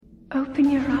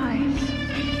Open your eyes.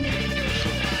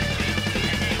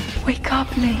 Wake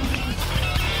up, Link.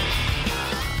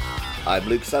 I'm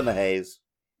Luke Summerhaze.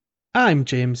 I'm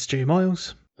James J.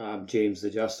 Miles. I'm James the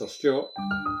Jester Stewart.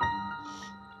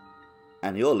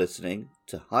 And you're listening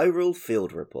to Hyrule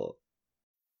Field Report.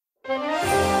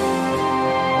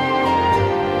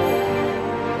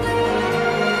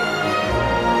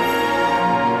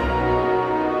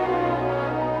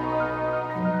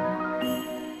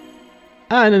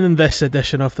 And in this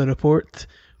edition of the report,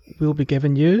 we'll be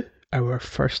giving you our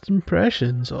first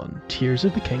impressions on Tears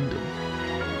of the Kingdom.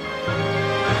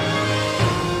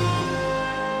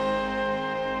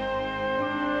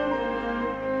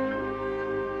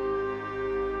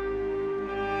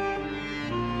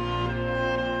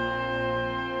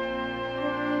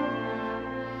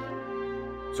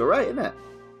 It's alright, isn't it?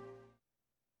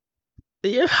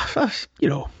 Yeah,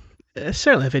 it's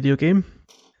certainly a video game.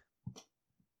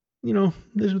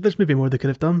 There's maybe more they could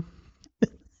have done.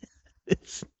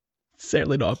 It's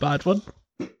certainly not a bad one.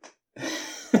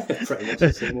 Pretty much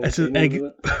the same old thing, isn't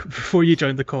it? Before you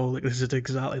joined the call, this is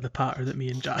exactly the pattern that me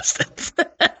and Jazz did.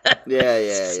 Yeah,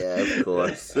 of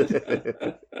course.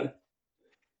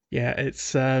 Yeah,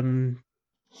 it's I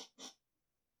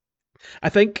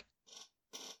think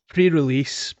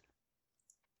pre-release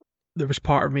there was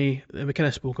part of me, and we kind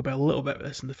of spoke about a little bit of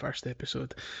this in the first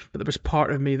episode, but there was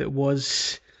part of me that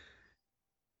was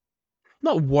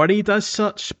not worried as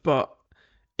such, but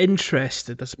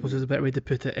interested, I suppose is a better way to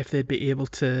put it, if they'd be able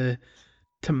to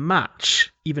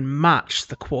match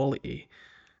the quality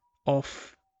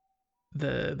of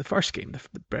the first game,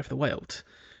 the Breath of the Wild.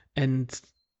 And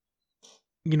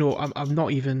I'm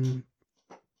not even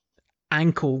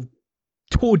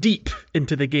toe deep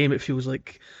into the game, it feels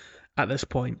like at this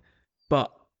point,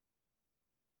 but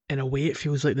in a way it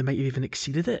feels like they might have even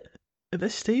exceeded it at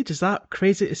this stage. Is that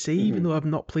crazy to say, even though I've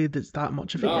not played that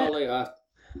much of it yet?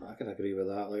 I can agree with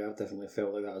that. I've definitely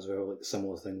felt like that as well. A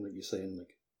similar thing, like you're saying. I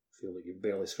feel like you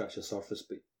barely scratch the surface,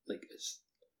 but it's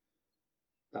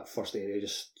that first area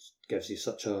just gives you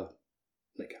such a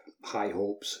high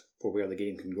hopes for where the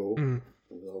game can go.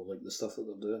 With all the stuff that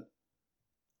they're doing.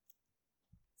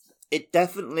 It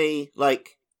definitely,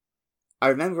 I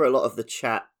remember a lot of the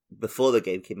chat before the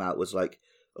game came out was like,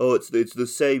 oh, it's the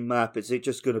same map, is it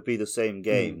just going to be the same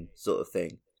game, sort of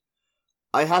thing.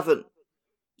 I haven't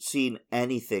seen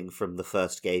anything from the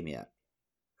first game yet.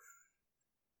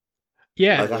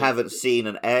 Yeah. I haven't seen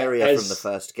an area from the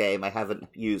first game, I haven't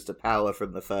used a power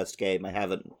from the first game, I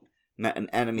haven't met an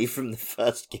enemy from the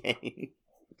first game.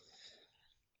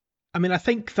 I mean, I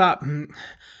think that's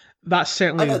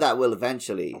certainly... I know that will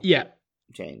eventually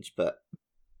change, but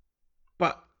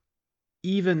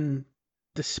even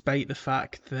despite the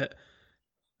fact that,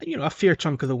 a fair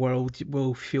chunk of the world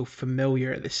will feel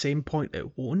familiar, at the same point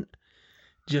it won't,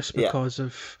 just because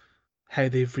of how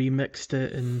they've remixed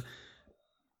it, and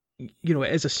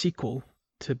it is a sequel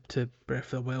to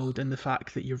Breath of the Wild, and the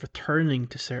fact that you're returning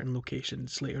to certain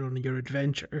locations later on in your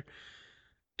adventure,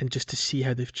 and just to see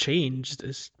how they've changed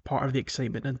is part of the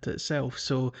excitement into itself.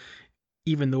 So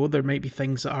even though there might be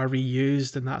things that are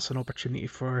reused, and that's an opportunity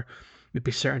for maybe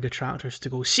certain detractors to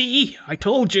go, see, I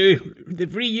told you, they've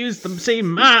reused the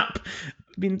same map. I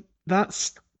mean,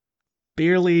 that's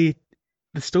barely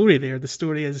the story there. The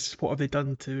story is, what have they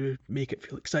done to make it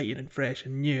feel exciting and fresh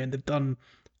and new, and they've done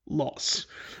lots.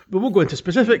 We won't go into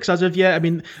specifics as of yet. I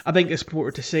mean, I think it's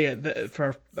important to say it that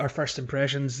for our first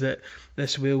impressions that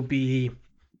this will be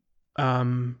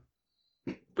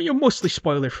mostly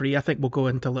spoiler free. I think we'll go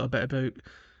into a little bit about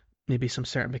maybe some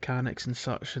certain mechanics and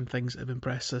such and things that have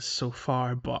impressed us so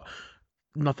far, but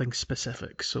nothing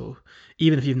specific. So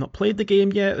even if you've not played the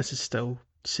game yet, this is still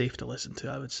safe to listen to,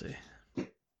 I would say.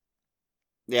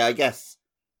 Yeah, I guess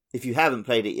if you haven't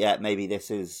played it yet, maybe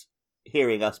this is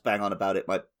hearing us bang on about it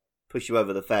might push you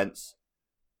over the fence.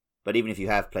 But even if you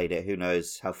have played it, who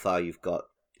knows how far you've got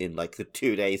in the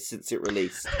 2 days since it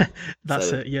released.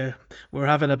 That's it, yeah. We're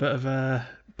having a bit of a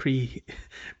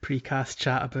pre-cast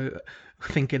chat about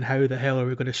thinking how the hell are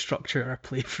we going to structure our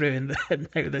playthrough and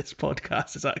how this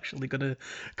podcast is actually going to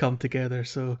come together.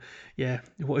 So yeah,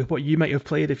 what you might have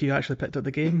played if you actually picked up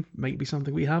the game might be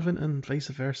something we haven't, and vice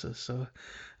versa. So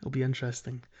it'll be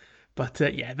interesting. But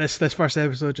this first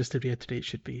episode, just to reiterate,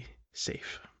 should be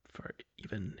safe for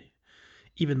even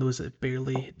those that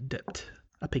barely dipped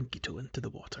a pinky toe into the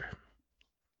water.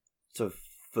 So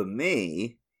for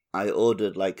me, I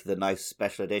ordered the nice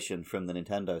special edition from the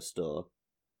Nintendo store,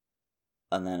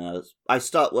 and then I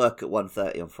start work at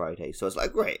 1:30 on Friday, so I was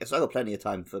like, great, so I got plenty of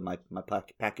time for my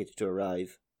package to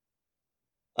arrive.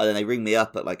 And then they ring me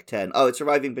up at 10. Oh, it's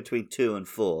arriving between 2 and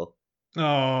 4.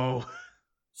 Oh.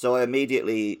 So I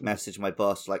immediately messaged my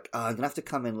boss, like, "Oh, I'm gonna have to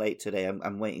come in late today.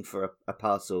 I'm waiting for a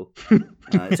parcel.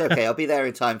 It's okay. I'll be there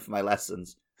in time for my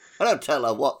lessons." I don't tell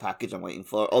her what package I'm waiting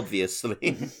for.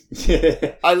 Obviously,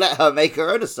 I let her make her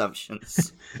own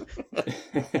assumptions.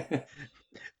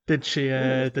 Did she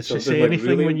Something, say like, anything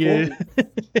really when you?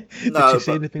 No, Did she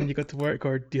say but- anything when you got to work,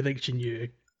 or do you think she knew?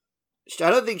 I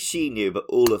don't think she knew, but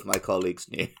all of my colleagues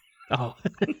knew. Oh,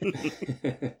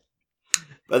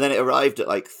 But then it arrived at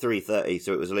like 3:30,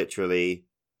 so it was literally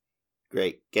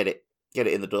great. Get it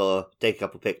in the door, take a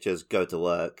couple pictures, go to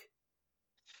work.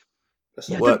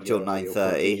 Work till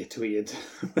 9:30. You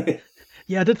tweeted.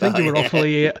 yeah, I did think you were yeah.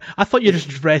 awfully. I thought you just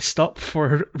dressed up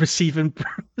for receiving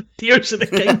Tears of the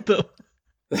Kingdom.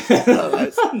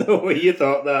 No, you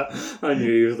thought that. I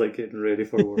knew he was like getting ready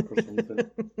for work or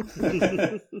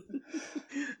something.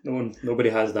 Nobody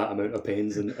has that amount of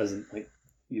pens and isn't like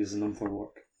using them for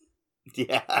work.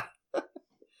 Yeah.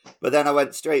 But then I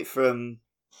went straight from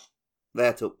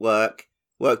there to work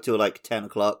till like 10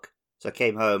 o'clock. So I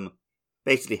came home,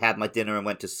 basically had my dinner and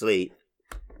went to sleep.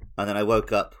 And then I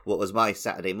woke up what was my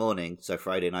Saturday morning, so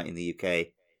Friday night in the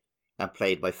UK, and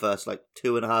played my first like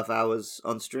 2.5 hours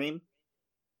on stream.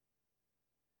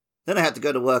 Then I had to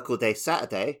go to work all day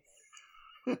Saturday.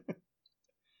 And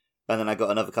then I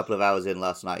got another couple of hours in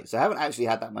last night. So I haven't actually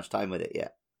had that much time with it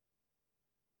yet.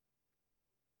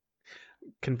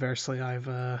 Conversely,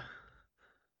 I've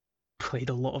played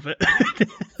a lot of it.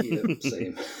 Yeah,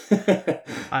 same.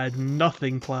 I had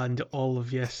nothing planned all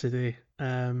of yesterday.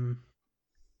 Tears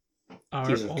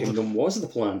of Kingdom was the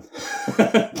plan.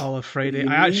 All of Friday. You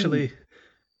I mean?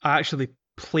 actually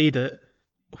played it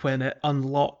when it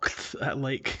unlocked at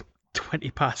like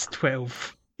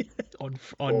 12 on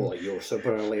Oh, you were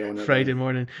super early on it. Friday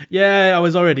morning. Yeah, I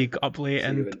was already up late, So you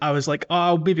and went- I was like, "Oh,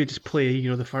 I'll maybe just play,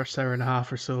 the first hour and a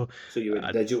half or so." So you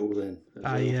went digital then? as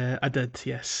well? I did,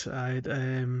 yes. I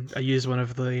used one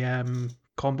of the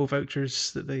combo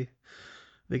vouchers that they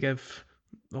give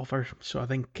offer, so I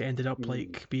think it ended up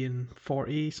like being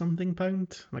 40 something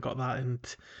pound. I got that and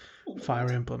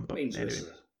Fire Emblem, but Mine's anyway.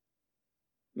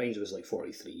 was like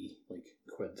 43 like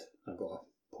quid. I got a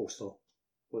postal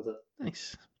with it.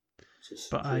 Nice.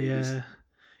 Just But fully used.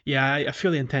 I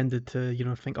fully intended to,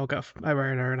 think I'll get an hour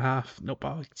and a half. Nope,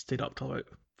 I stayed up till about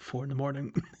 4 in the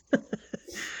morning.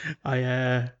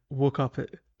 I woke up at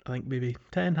I think maybe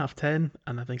 10, half 10,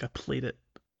 and I think I played it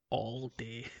all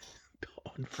day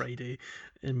on Friday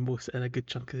in a good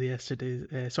chunk of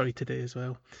today as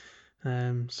well.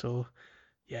 So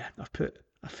yeah, I've put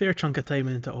a fair chunk of time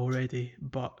into it already,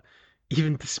 but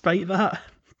even despite that,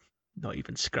 not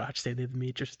even scratched any of the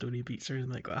major story beats or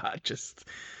anything like that.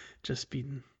 Just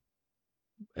been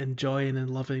enjoying and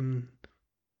loving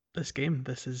this game.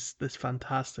 This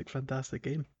fantastic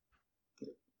game.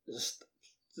 It's just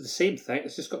the same thing.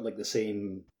 It's just got like the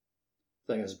same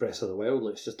thing as Breath of the Wild.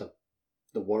 Like, it's just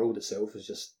the world itself is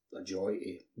just a joy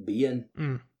to be in,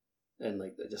 and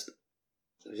like they just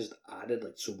added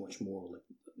like so much more, like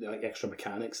the extra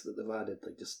mechanics that they've added,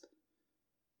 like just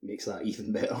makes that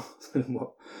even better than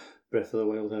what Breath of the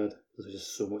Wild had. There's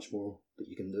just so much more that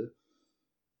you can do.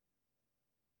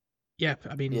 Yeah,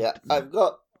 I mean, Yeah, I've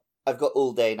got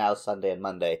all day now, Sunday and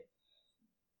Monday.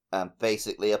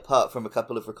 Basically, apart from a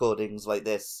couple of recordings like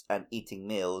this and eating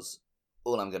meals,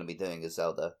 all I'm going to be doing is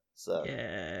Zelda. So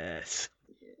yes.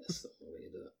 Yeah, that's the only way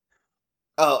to do it.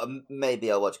 Oh,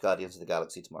 maybe I'll watch Guardians of the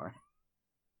Galaxy tomorrow.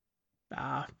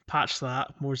 Patch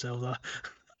that, more Zelda.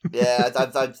 Yeah,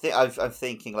 I'm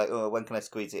thinking like, oh, when can I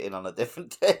squeeze it in on a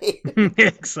different day?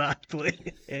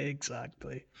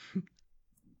 Exactly.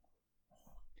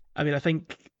 I mean, I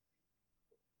think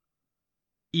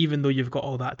even though you've got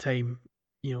all that time,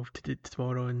 to do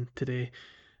tomorrow and today,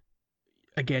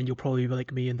 again, you'll probably be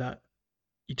like me in that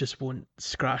you just won't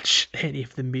scratch any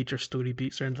of the major story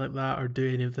beats or anything like that, or do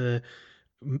any of the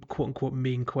quote unquote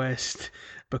main quest,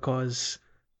 because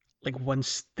like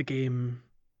once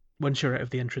you're out of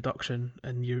the introduction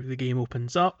and the game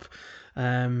opens up,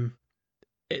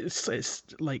 it's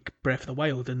like Breath of the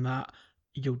Wild in that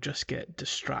you'll just get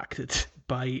distracted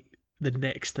by the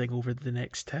next thing over the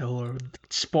next hill, or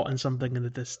spotting something in the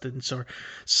distance, or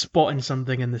spotting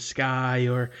something in the sky,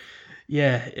 or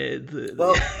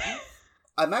Well,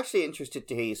 I'm actually interested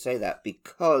to hear you say that,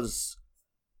 because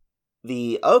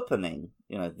the opening,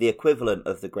 the equivalent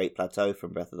of the Great Plateau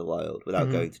from Breath of the Wild,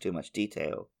 without going into too much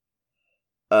detail,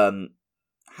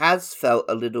 has felt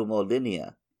a little more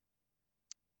linear.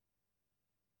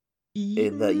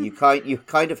 In that you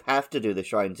kind of have to do the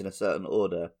shrines in a certain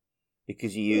order,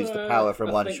 because you use the power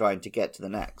from one shrine to get to the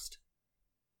next.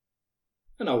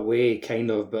 In a way, kind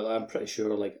of, but I'm pretty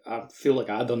sure. Like, I feel like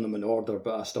I'd done them in order,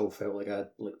 but I still felt like I had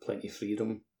like plenty of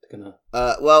freedom to kind of.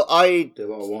 Well, I do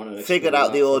what I want and figured explore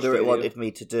out the that order first it area. wanted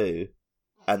me to do,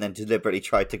 and then deliberately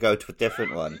tried to go to a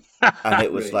different one, and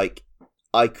it was Right. like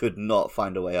I could not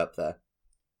find a way up there,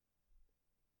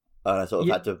 and I sort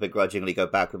of had to begrudgingly go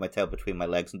back with my tail between my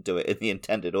legs and do it in the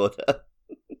intended order.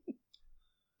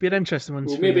 Be an interesting one.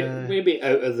 Well, to, maybe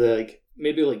out of the like,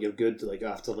 maybe like you're good like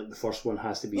after like the first one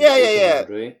has to be Yeah.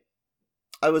 right?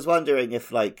 I was wondering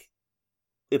if like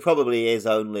it probably is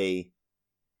only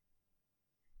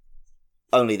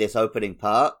this opening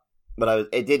part, but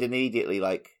it did immediately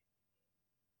like,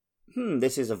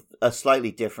 this is a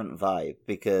slightly different vibe,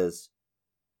 because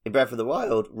in Breath of the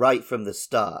Wild, right from the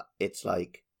start, it's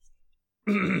like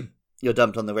you're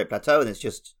dumped on the Great Plateau and it's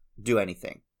just do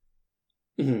anything.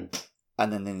 Mm-hmm.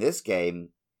 And then in this game,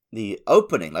 the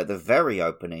opening, like the very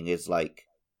opening, is like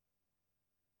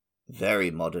very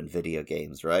modern video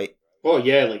games, right? Oh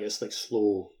yeah, like it's like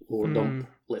slow dump.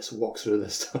 Let's walk through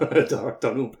this dark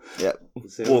tunnel. Yeah,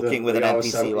 walking with an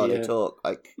NPC while they talk.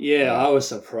 Like, yeah, I was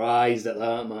surprised at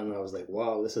that, man. I was like,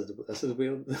 wow, this is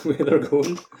where they're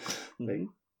going.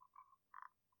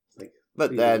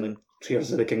 But then like,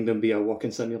 Tears of the Kingdom be a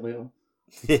walking simulator.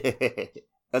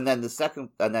 and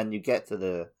then you get to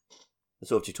the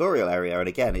sort of tutorial area, and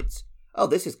again, it's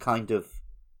this is kind of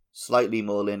slightly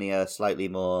more linear, slightly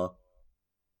more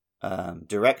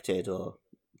directed, or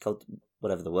called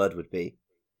whatever the word would be.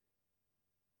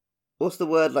 What's the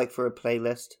word like for a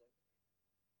playlist?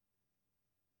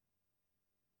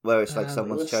 Where it's like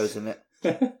someone's chosen it.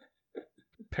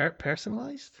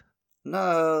 Personalized?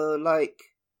 No, like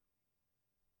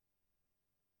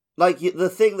the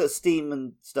thing that Steam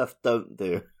and stuff don't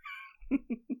do.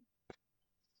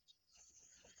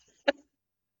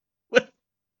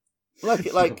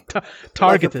 like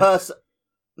targeted.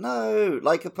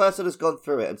 Like a person has gone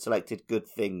through it and selected good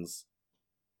things.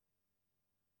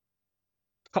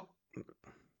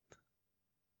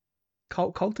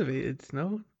 Cultivated?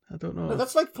 No, I don't know. No,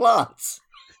 that's like plants.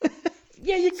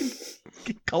 Yeah, you can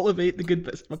cultivate the good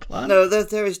bits of a plant. No,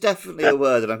 there is definitely a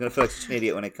word, and I'm going to feel like such an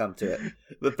idiot when I come to it.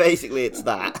 But basically, it's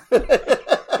that.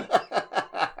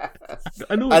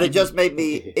 I know, and it just made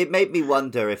me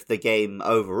wonder if the game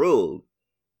overall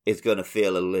is going to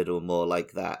feel a little more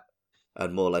like that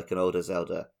and more like an older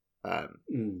Zelda.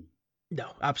 No,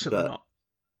 absolutely not.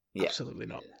 Yeah. Absolutely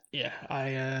not.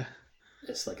 Yeah,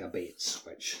 It's like a bait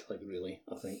switch, like really,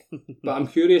 I think. But I'm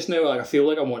curious now. Like, I feel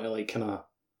like I want to like kind of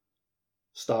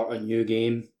start a new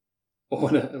game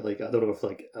on it. Like, I don't know if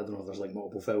there's like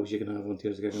multiple files you can have on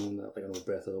Tears of the Kingdom. Like, I know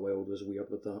Breath of the Wild was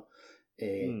weird with that.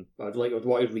 But I'd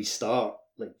want to restart,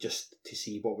 like, just to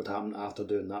see what would happen after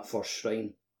doing that first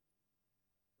shrine.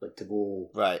 Like, to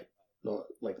go right, not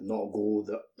go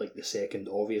the second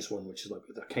obvious one, which is like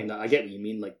they're kind of. I get what you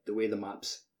mean, like the way the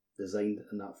map's designed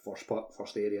in that first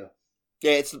area.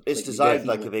 Yeah, it's like designed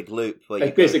like a big loop. Where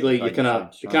like basically, you kind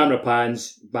of the camera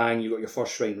pans, bang, you got your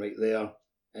first shrine right there,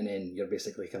 and then you're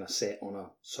basically kind of set on a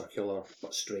circular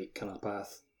but straight kind of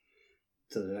path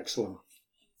to the next one.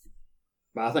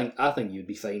 But I think you'd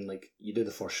be fine. Like, you do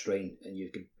the first shrine, and you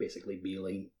could basically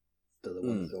beeline to the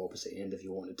one at the opposite end if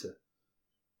you wanted to.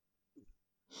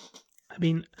 I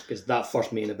mean, because that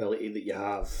first main ability that you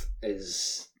have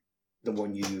is the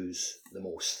one you use the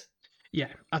most.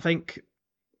 Yeah, I think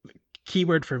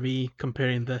keyword for me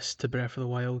comparing this to Breath of the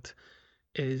Wild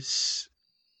is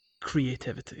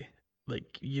creativity.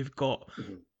 Like, you've got,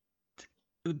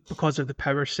 because of the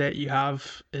power set you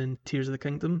have in Tears of the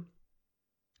Kingdom,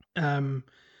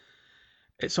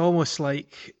 it's almost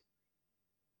like,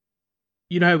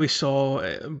 you know how we saw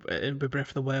in Breath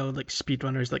of the Wild, like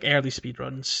speedrunners, like early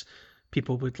speedruns,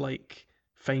 people would like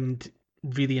find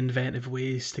really inventive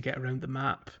ways to get around the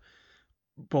map.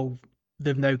 Well,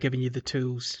 they've now given you the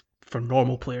tools for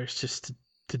normal players just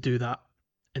to do that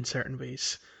in certain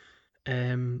ways.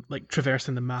 Like,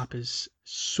 traversing the map is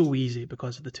so easy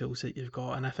because of the tools that you've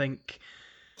got, and I think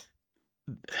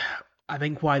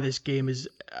why this game is,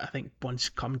 I think once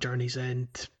come Journey's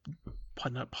End,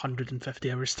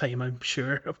 150 hours time, I'm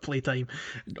sure, of playtime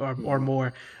or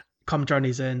more, come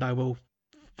Journey's End, I will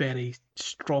very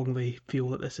strongly feel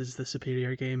that this is the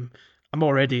superior game. I'm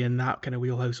already in that kind of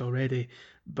wheelhouse already,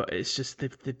 but it's just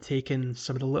they've taken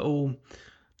some of the little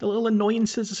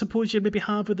annoyances I suppose you maybe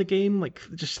have with the game, like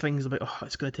just things about,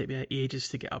 it's going to take me ages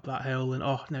to get up that hill, and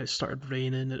now it's started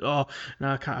raining, and now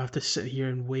I can't have to sit here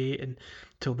and wait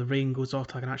until the rain goes off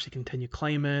till I can actually continue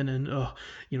climbing, and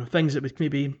things that would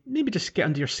maybe just get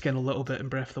under your skin a little bit in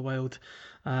Breath of the Wild.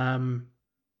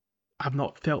 I've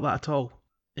not felt that at all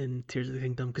in Tears of the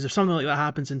Kingdom, because if something like that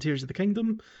happens in Tears of the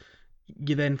Kingdom,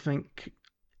 you then think,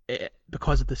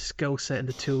 because of the skill set and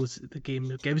the tools that the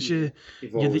game gives you,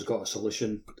 You've you always got a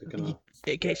solution to kind you, of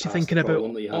it get gets you past the thinking about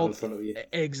problem that you have in front of you.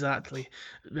 exactly.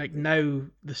 Like now,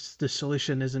 the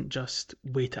solution isn't just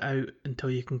wait it out until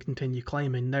you can continue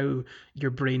climbing. Now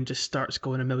your brain just starts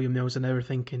going a million miles an hour,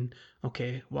 thinking,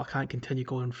 okay, well I can't continue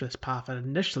going for this path I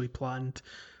initially planned.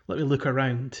 Let me look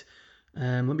around.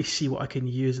 Let me see what I can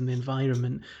use in the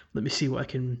environment. Let me see what I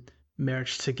can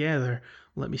merge together.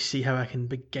 Let me see how I can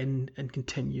begin and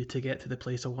continue to get to the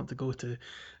place I want to go to.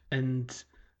 And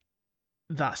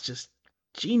that's just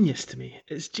genius to me.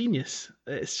 It's genius.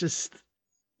 It's just,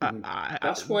 Mhm.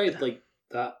 That's why, like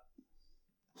that.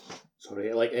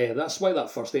 Sorry, like that's why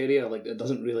that first area, like it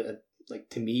doesn't really, like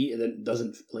to me, it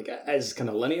doesn't like it is kind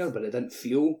of linear, but it didn't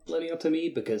feel linear to me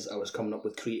because I was coming up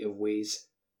with creative ways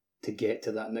to get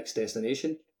to that next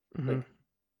destination. Mhm.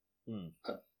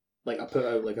 Like I put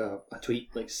out like a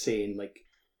tweet like saying like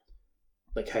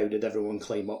how did everyone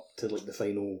climb up to like the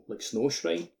final like snow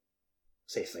shrine? I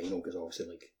say final because obviously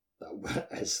like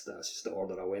that's just the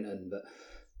order I went in, but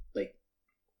like,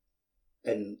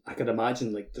 and I could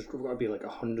imagine like there's got to be like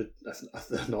 100,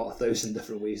 if not 1,000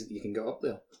 different ways that you can get up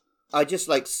there. I just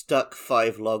like stuck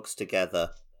 5 logs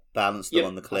together, balanced them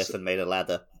on the cliff, and made a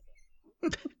ladder.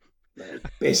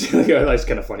 Basically, that's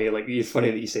kind of funny. Like it's funny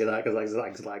that you say that because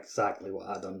that's exactly what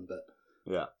I done. But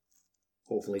yeah,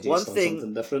 hopefully, Jay's done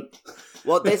something different.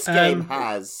 What this game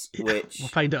has, which we'll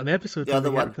find out on the episode the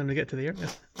other one when we get to the area.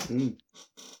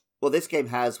 What this game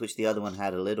has, which the other one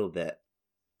had a little bit,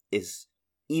 is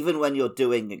even when you're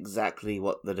doing exactly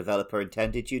what the developer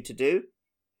intended you to do,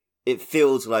 it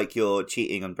feels like you're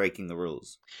cheating and breaking the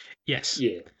rules. Yes,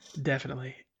 yeah,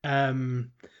 definitely. There's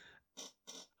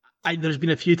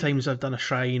been a few times I've done a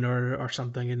shrine or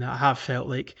something, and I have felt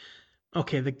like,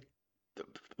 okay,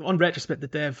 on retrospect, the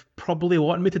dev probably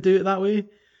wanted me to do it that way,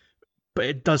 but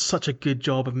it does such a good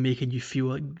job of making you feel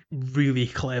like really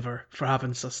clever for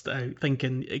having sussed it out,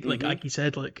 thinking like you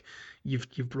said, like you've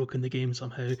broken the game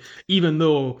somehow, even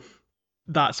though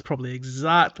that's probably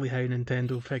exactly how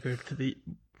Nintendo figured the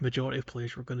majority of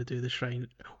players were going to do the shrine.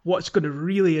 What's going to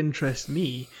really interest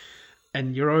me,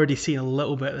 and you're already seeing a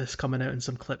little bit of this coming out in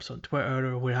some clips on Twitter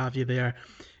or where have you there,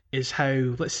 is how,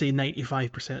 let's say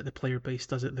 95% of the player base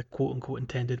does it the quote unquote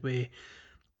intended way.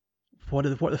 What are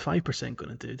the 5%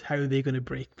 going to do? How are they going to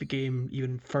break the game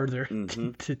even further?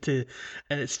 To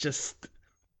and it's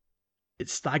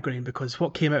staggering because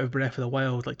what came out of Breath of the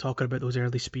Wild, like talking about those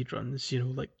early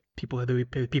speedruns, like people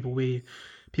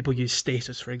use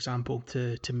stasis, for example,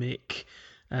 to make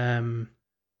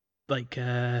like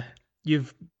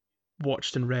you've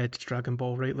watched and read Dragon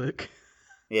Ball, right, Luke?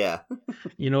 Yeah.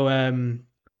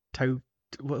 Tao,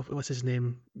 what's his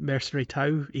name? Mercenary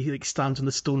Tao. He like stands on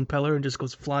the stone pillar and just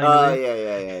goes flying Oh,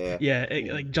 away. yeah.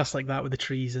 Like just like that with the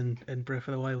trees and Breath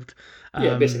of the Wild.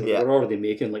 Basically, they're already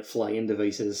making like flying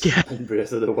devices in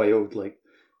Breath of the Wild, like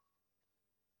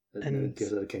in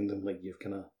Tears of the Kingdom. Like you've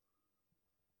kind of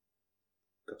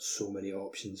got so many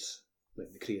options.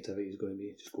 Like the creativity is going to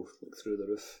be just go like through the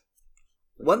roof.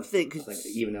 Like, one thing, I think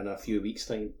even in a few weeks'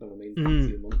 time, never mind a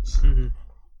few months.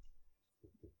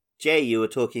 Jay, you were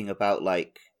talking about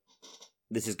like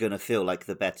this is going to feel like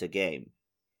the better game.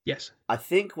 Yes. I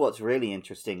think what's really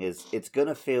interesting is it's going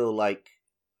to feel like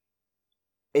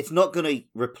it's not going to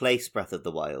replace Breath of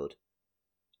the Wild.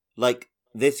 Like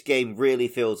this game really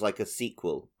feels like a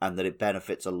sequel, and that it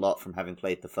benefits a lot from having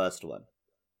played the first one.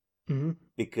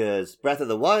 Because Breath of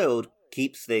the Wild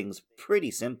keeps things pretty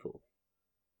simple.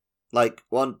 Like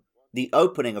the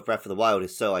opening of Breath of the Wild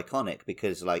is so iconic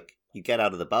because like you get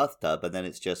out of the bathtub and then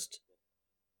it's just,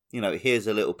 here's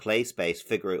a little play space,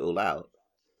 figure it all out.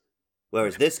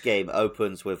 Whereas this game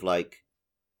opens with like,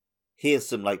 here's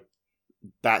some like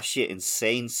batshit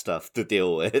insane stuff to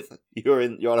deal with. You're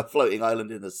on a floating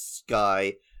island in the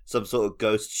sky. Some sort of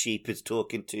ghost sheep is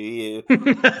talking to you.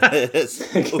 There's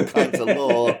all kinds of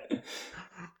lore.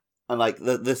 And like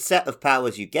the set of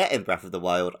powers you get in Breath of the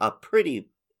Wild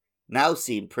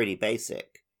seem pretty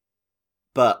basic.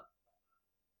 But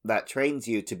that trains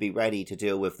you to be ready to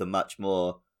deal with the much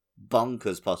more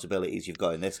bonkers possibilities you've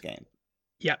got in this game.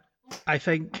 Yeah. I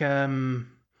think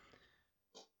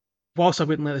whilst I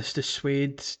wouldn't let this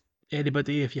dissuade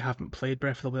anybody if you haven't played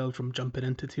Breath of the Wild from jumping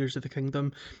into Tears of the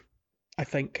Kingdom, I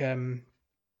think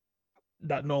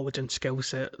that knowledge and skill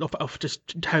set of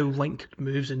just how Link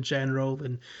moves in general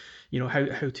and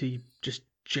how to just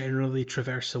generally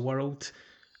traverse the world,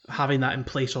 having that in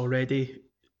place already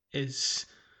is,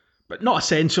 but not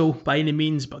essential by any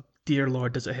means, but dear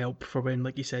Lord does it help for when,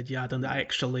 like you said, you add on that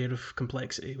extra layer of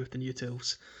complexity with the new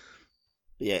tools.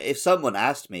 Yeah, if someone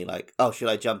asked me, like, oh, should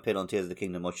I jump in on Tears of the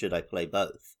Kingdom or should I play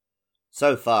both?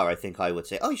 So far, I think I would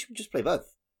say, oh, you should just play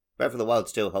both. Breath of the Wild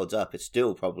still holds up. It's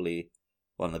still probably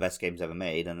one of the best games ever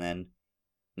made. And then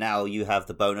now you have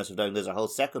the bonus of knowing there's a whole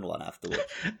second one afterwards.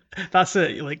 That's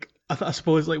it. Like, I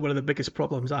suppose like one of the biggest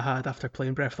problems I had after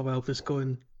playing Breath of the Wild was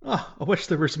going, oh, I wish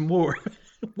there was more.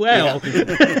 Well,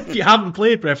 if you haven't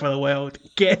played Breath of the Wild,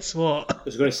 guess what? I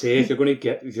was going to say, if you're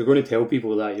going to tell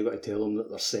people that, you've got to tell them that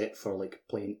they're set for like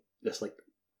playing this like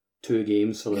 2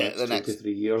 games for the next 2 to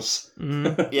 3 years.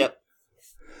 Yep.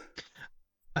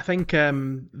 I think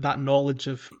that knowledge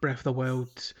of Breath of the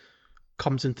Wild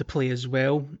comes into play as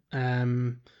well,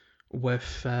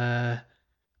 with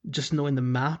just knowing the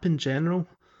map in general.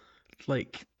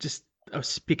 Like, just I was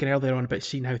speaking earlier on about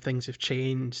seeing how things have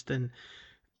changed and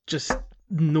just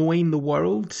knowing the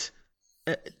world,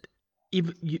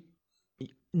 even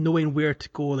knowing where to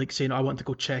go, like saying, I want to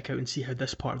go check out and see how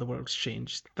this part of the world's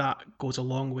changed. That goes a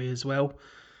long way as well.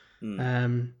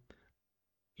 You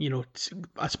know,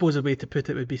 I suppose a way to put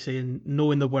it would be saying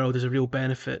knowing the world is a real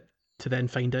benefit to then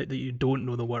find out that you don't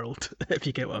know the world, if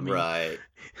you get what I mean. Right.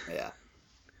 Yeah.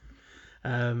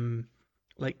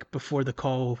 Like before the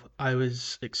call, I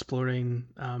was exploring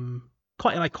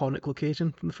quite an iconic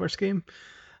location from the first game,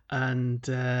 and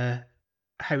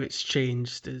how it's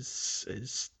changed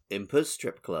is Impa's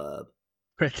Strip Club.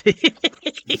 pretty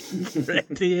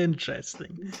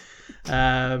interesting.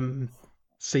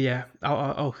 So yeah,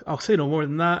 I'll say no more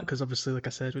than that because obviously, like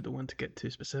I said, we don't want to get too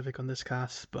specific on this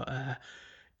cast, but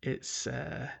it's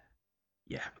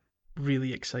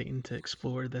really exciting to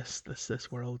explore this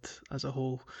world as a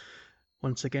whole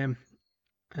once again.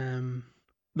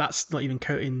 That's not even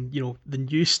counting, you know, the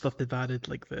new stuff they've added,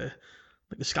 like the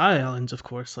Sky Islands, of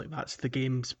course. Like that's the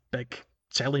game's big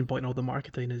selling point. And all the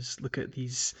marketing is look at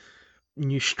these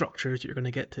new structures you're going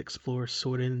to get to explore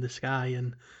soaring in the sky,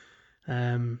 and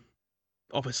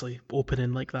obviously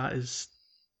opening like that is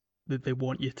that they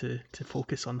want you to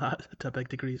focus on that to a big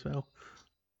degree as well.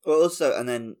 Well, also, and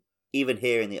then even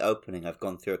here in the opening, I've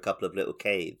gone through a couple of little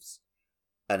caves,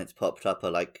 and it's popped up a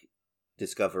like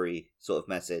discovery sort of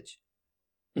message,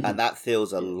 and that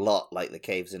feels a lot like the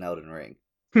caves in Elden Ring.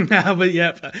 But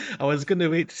yeah, I was going to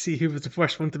wait to see who was the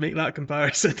first one to make that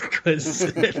comparison because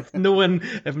if no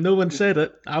one said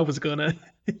it, I was gonna.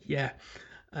 Yeah.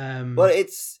 Well,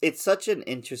 it's such an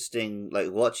interesting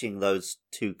like watching those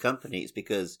two companies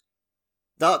because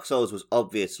Dark Souls was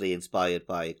obviously inspired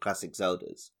by classic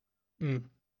Zeldas, and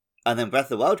then Breath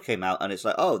of the Wild came out, and it's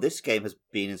like, oh, this game has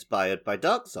been inspired by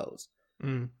Dark Souls.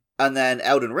 And then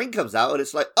Elden Ring comes out, and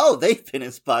it's like, oh, they've been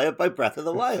inspired by Breath of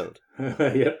the Wild.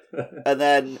 Yep. And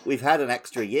then we've had an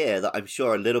extra year that I'm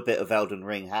sure a little bit of Elden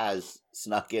Ring has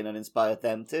snuck in and inspired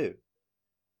them too.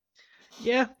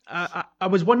 Yeah, I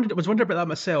was wondering about that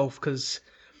myself because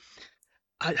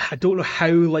I don't know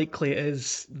how likely it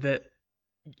is that,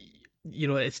 you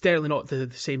know, it's definitely not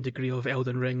the same degree of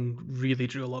Elden Ring really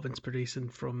drew a lot of inspiration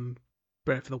from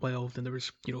Breath of the Wild, and there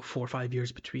was, you know, 4 or 5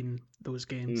 years between those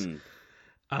games.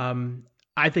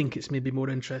 I think it's maybe more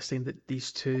interesting that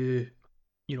these two,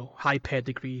 you know, high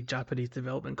pedigree Japanese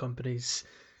development companies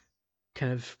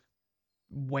kind of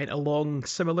went along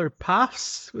similar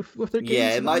paths with their games.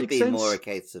 Yeah, it might be sense. more a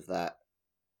case of that.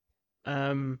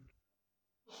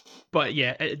 But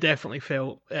yeah, it definitely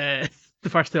felt the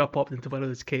first time I popped into one of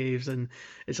those caves, and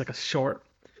it's like a short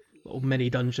little mini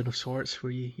dungeon of sorts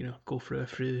where you know go through a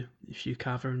few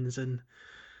caverns, and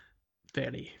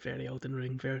very, very Elden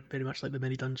Ring, very, very much like the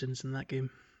mini dungeons in that game.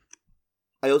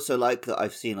 I also like that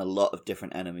I've seen a lot of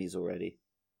different enemies already,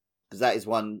 because that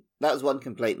was one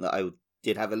complaint that I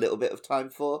did have a little bit of time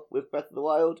for with Breath of the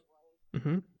Wild.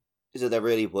 Is that there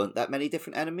really weren't that many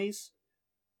different enemies.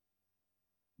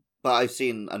 But I've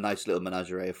seen a nice little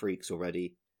menagerie of freaks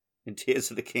already in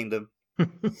Tears of the Kingdom.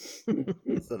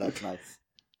 So that's nice.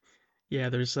 Yeah,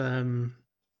 there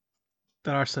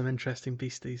are some interesting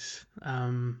beasties.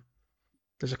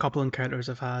 There's a couple encounters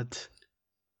I've had.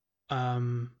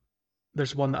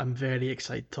 There's one that I'm very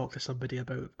excited to talk to somebody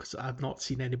about because I've not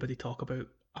seen anybody talk about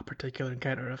a particular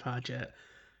encounter I've had yet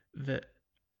that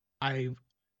I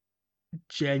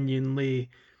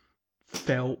genuinely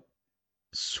felt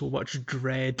so much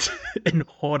dread and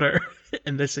horror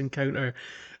in this encounter.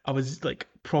 I was like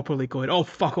properly going, oh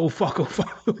fuck,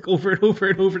 like, over and over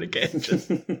and over again,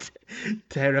 just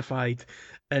terrified.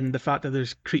 And the fact that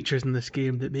there's creatures in this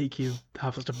game that make you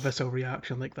have such a visceral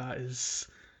reaction like that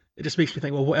it just makes me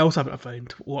think, well, what else haven't I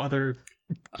found? What other...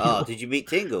 Did you meet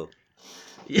Tingle?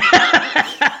 Yeah,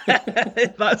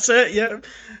 that's it.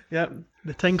 Yeah,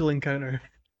 the Tingle encounter.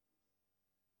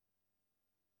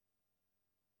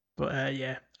 But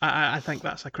yeah, I think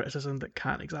that's a criticism that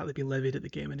can't exactly be levied at the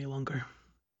game any longer.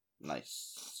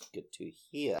 Nice. Good to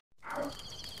hear.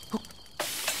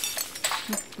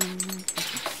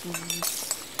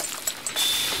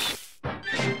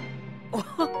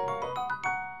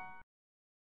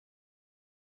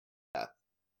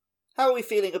 How are we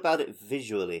feeling about it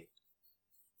visually?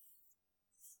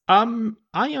 I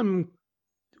am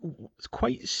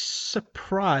quite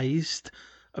surprised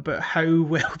about how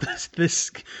well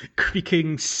this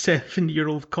creaking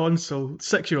 6-year-old console,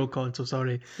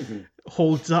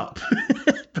 holds up.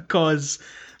 Because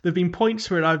there've been points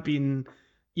where I've been,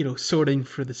 soaring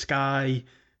through the sky.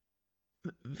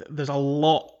 There's a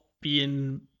lot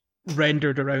being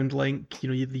rendered around Link.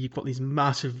 You've got these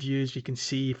massive views you can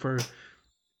see for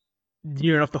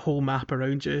near enough the whole map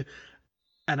around you.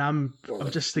 And I'm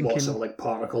just thinking lots of like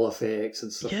particle effects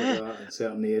and stuff like that in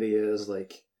certain areas,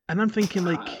 like. And I'm thinking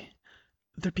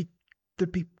there'd be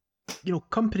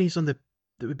companies that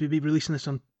would be releasing this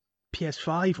on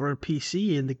PS5 or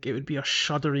PC, and it would be a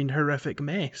shuddering, horrific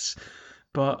mess.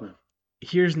 But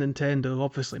here's Nintendo,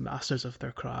 obviously masters of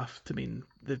their craft. I mean,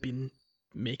 they've been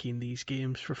making these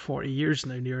games for 40 years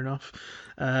now, near enough.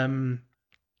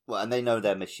 Well, and they know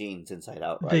their machines inside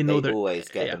out, right? They always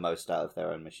get the most out of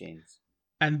their own machines.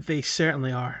 And they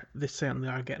certainly are. They certainly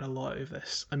are getting a lot out of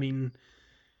this. I mean,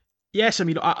 yes,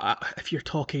 if you're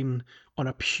talking on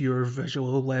a pure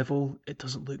visual level, it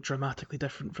doesn't look dramatically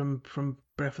different from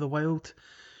Breath of the Wild.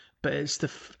 But it's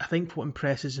I think what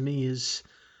impresses me is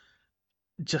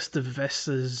just the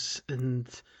vistas and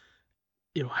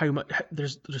how much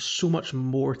there's so much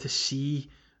more to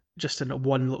see just in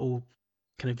one little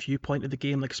kind of viewpoint of the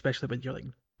game, like especially when you're like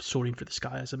soaring through the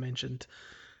sky, as I mentioned.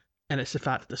 And it's the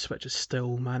fact that the Switch is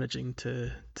still managing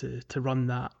to run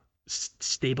that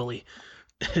stably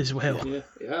as well.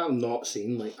 Yeah, I've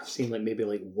seen maybe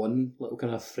like one little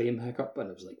kind of frame hiccup, and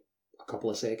it was like a couple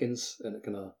of seconds, and it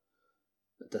kind of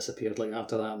disappeared like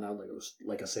after that. And it was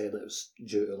like I said, it was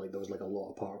due to like there was like a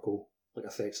lot of particle like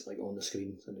effects like on the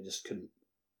screen, and they just couldn't.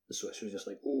 The Switch was just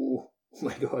like, oh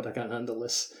my god, I can't handle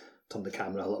this. Turned the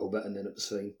camera a little bit, and then it was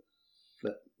fine.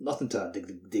 But nothing to a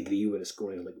degree where it's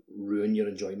going to like ruin your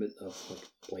enjoyment of like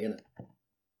playing it.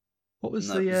 What was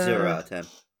the 0 out of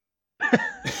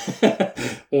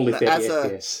 10? Only 30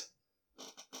 FPS.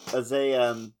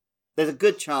 There's a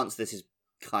good chance this is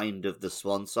kind of the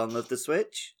swan song of the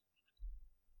Switch.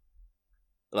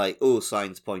 Like all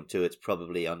signs point to it's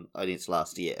probably on its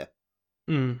last year.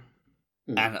 Mm.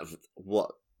 And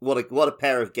what a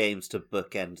pair of games to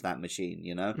bookend that machine,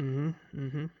 Mm-hmm.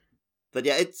 Mm-hmm. But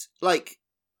yeah, it's like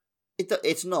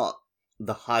it's not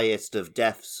the highest of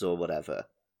defs or whatever,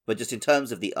 but just in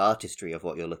terms of the artistry of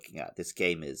what you're looking at, this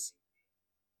game is,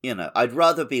 I'd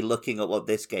rather be looking at what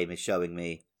this game is showing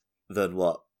me than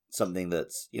what something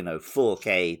that's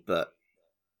 4K but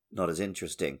not as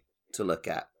interesting to look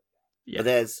at. Yeah. But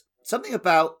there's something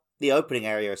about the opening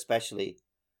area, especially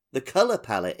the color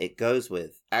palette it goes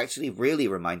with, actually really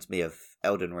reminds me of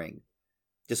Elden Ring.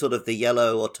 Just sort of the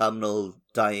yellow, autumnal,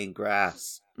 dying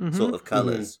grass sort of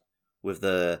colours with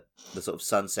the sort of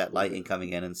sunset lighting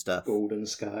coming in and stuff. Golden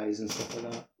skies and stuff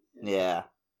like that. Yeah.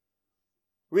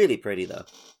 Really pretty, though.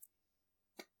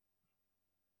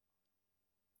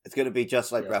 It's going to be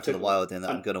just like Breath of the Wild in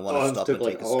that I'm going to want to stop and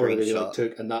take a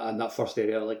screenshot. And that first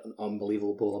area, like an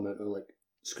unbelievable amount of like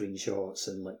screenshots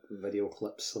and like video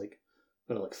clips, like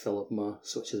going to like fill up my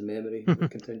Switch's memory as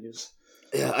it continues.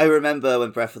 Yeah, I remember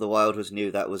when Breath of the Wild was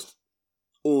new, that was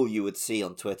all you would see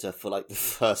on Twitter for like the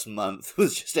first month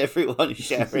was just everyone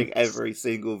sharing every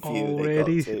single view they got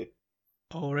to.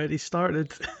 Already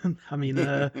started. I mean,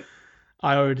 I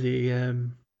already,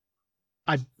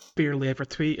 I barely ever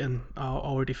tweet, and I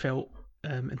already felt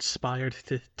inspired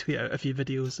to tweet out a few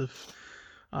videos of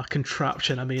a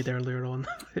contraption I made earlier on,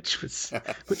 which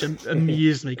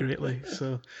amused me greatly.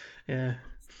 So, yeah.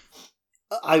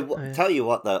 Tell you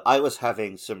what, though, I was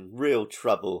having some real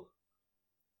trouble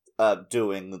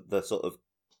doing the sort of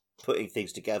putting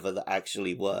things together that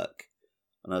actually work,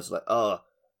 and I was like, "Oh,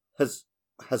 has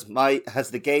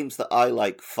the games that I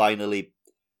like finally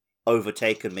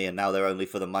overtaken me, and now they're only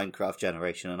for the Minecraft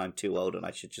generation, and I'm too old, and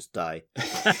I should just die." I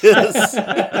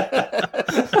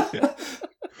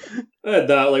had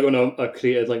that like when I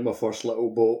created like my first little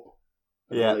boat.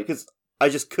 Yeah, because I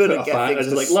just couldn't get things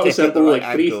to like stick little simple, at the right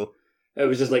like angle. It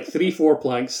was just like 3-4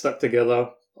 planks stuck together,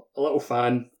 a little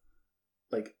fan,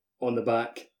 like on the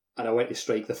back, and I went to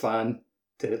strike the fan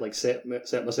to like set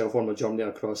myself on my journey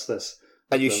across this.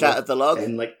 And you shattered the log?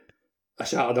 And like I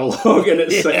shattered the log, and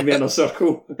it stuck me in a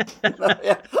circle.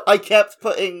 I kept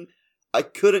I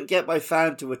couldn't get my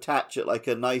fan to attach at like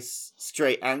a nice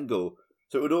straight angle,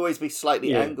 So it would always be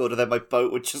slightly angled, and then my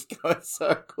boat would just go in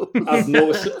circles. I've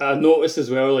noticed as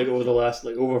well, like over the last,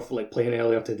 like over like playing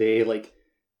earlier today, like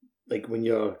when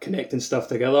you're connecting stuff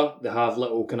together, they have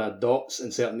little kind of dots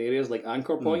in certain areas, like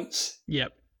anchor points.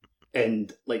 Yep.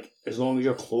 And like as long as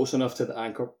you're close enough to the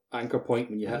anchor point,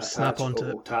 when you hit attach,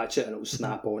 it'll attach it and it'll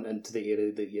snap on into the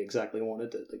area that you exactly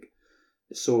wanted it. Like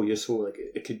it's so useful. Like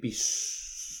it could be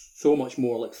so much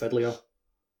more like fiddlier.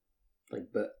 Like,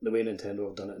 but the way Nintendo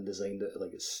have done it and designed it,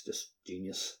 like it's just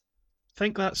genius. I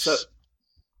think that's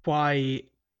why,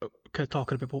 kind of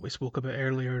talking about what we spoke about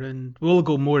earlier, and we'll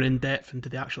go more in depth into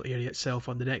the actual area itself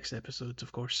on the next episodes,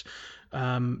 of course.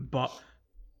 But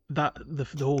that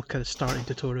the whole kind of starting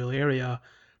tutorial area,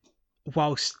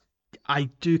 whilst I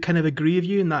do kind of agree with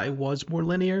you in that it was more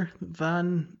linear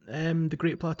than the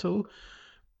Great Plateau,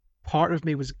 part of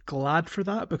me was glad for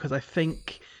that, because I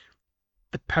think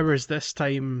the powers this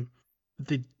time,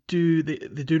 they do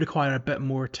require a bit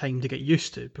more time to get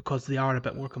used to, because they are a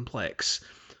bit more complex.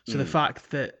 So the fact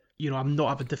that, I'm not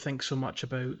having to think so much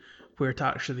about where to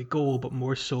actually go, but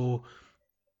more so,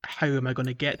 how am I going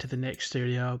to get to the next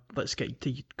area? Let's get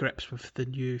to grips with the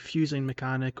new fusing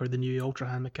mechanic or the new Ultra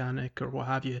Hand mechanic or what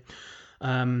have you.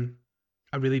 I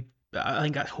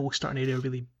think that whole starting area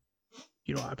really,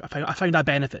 I found I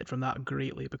benefited from that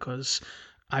greatly, because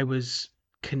I was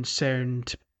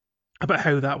concerned about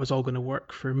how that was all going to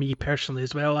work for me personally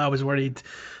as well. I was worried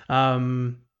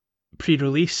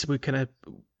pre-release we kind of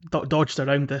dodged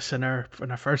around this in our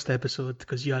first episode,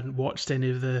 because you hadn't watched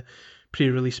any of the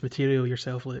pre-release material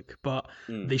yourself, Luke, but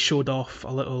they showed off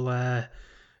a little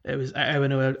it was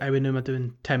Aonuma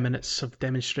doing 10 minutes of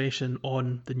demonstration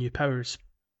on the new powers.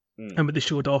 And when they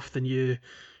showed off the new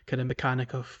kind of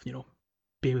mechanic of,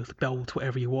 being able to build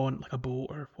whatever you want, like a boat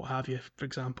or what have you, for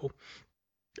example,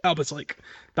 I was like,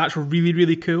 that's really,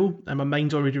 really cool, and my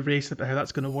mind's already racing about how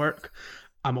that's going to work.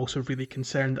 I'm also really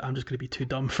concerned that I'm just going to be too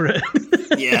dumb for it.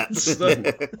 Yeah.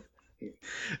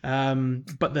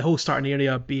 But the whole starting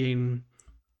area being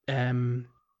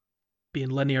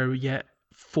linear yet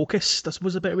focused, I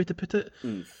suppose, is a better way to put it,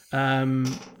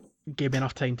 gave me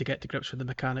enough time to get to grips with the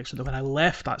mechanics, so that when I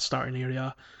left that starting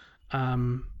area, I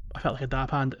felt like a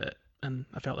dab hand at it, and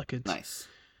I felt like I'd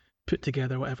put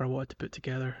together whatever I wanted to put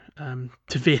together,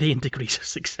 to varying degrees of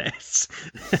success.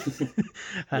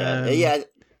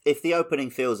 If the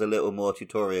opening feels a little more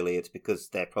tutorially, it's because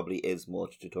there probably is more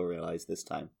to tutorialize this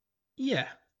time. Yeah.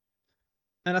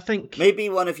 And I think maybe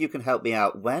one of you can help me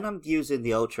out. When I'm using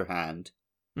the Ultra Hand,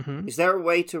 is there a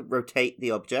way to rotate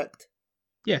the object?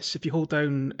 Yes, if you hold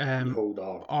down you hold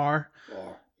R. R,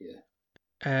 yeah.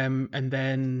 And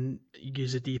then you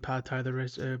use the D-pad to either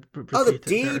rotate the it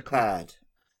D-pad.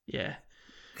 Yeah.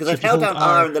 Because I held down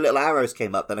R and the little arrows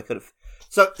came up, then I could have...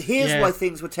 So here's why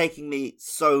things were taking me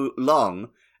so long.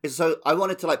 Is so I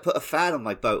wanted to put a fan on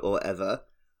my boat or whatever.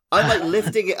 I'm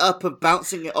lifting it up and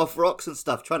bouncing it off rocks and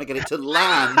stuff, trying to get it to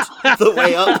land the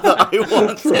way up that I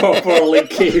want. Proper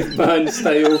caveman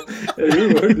style.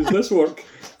 How does this work?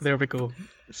 There we go.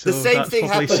 So the same thing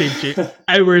happens. Saved you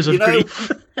hours of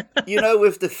grief.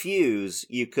 With the fuse,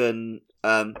 you can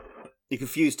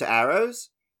fuse to arrows.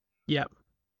 Yep.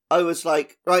 I was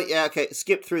like, right, yeah, okay,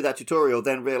 skip through that tutorial,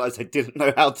 then realised I didn't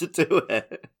know how to do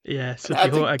it. Yeah, so I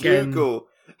had to Google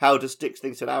how to stick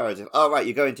things to arrows. Oh, right,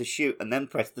 you're going to shoot and then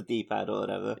press the D-pad or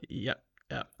whatever. Yep.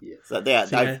 So,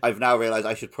 I've now realised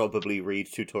I should probably read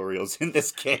tutorials in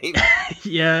this game.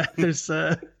 Yeah, there's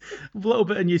a little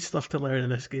bit of new stuff to learn in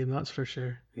this game, that's for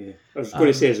sure. Yeah, I was going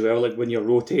to say as well, when you're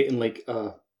rotating like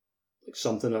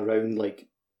something around,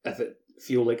 if it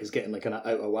feel like it's getting kind of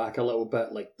out of whack a little bit,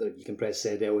 you can press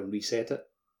ZL and reset it.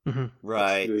 Mm-hmm.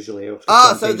 Right. That usually helps.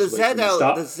 So the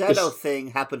ZL thing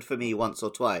happened for me once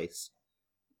or twice,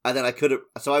 and then I couldn't.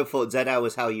 So I thought ZL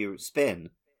was how you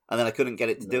spin, and then I couldn't get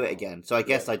it to do it again. So I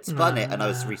guess I'd spun it and I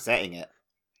was resetting it.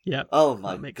 Yeah. Oh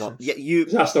my god. Yeah,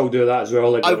 I still do that as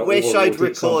well. I wish I'd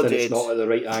recorded. It's not at the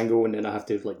right angle, and then I have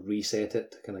to reset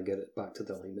it to kind of get it back to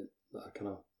the alignment that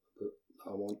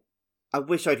I want. I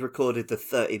wish I'd recorded the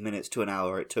 30 minutes to an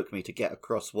hour it took me to get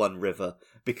across one river,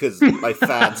 because my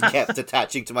fans kept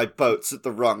attaching to my boats at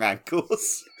the wrong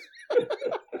angles.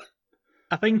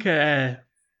 I think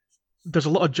there's a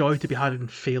lot of joy to be had in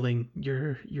failing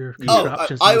your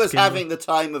contraptions. I was having the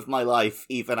time of my life,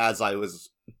 even as I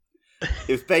was...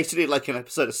 It was basically like an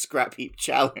episode of Scrap Heap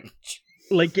Challenge.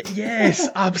 Yes,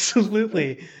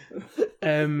 absolutely.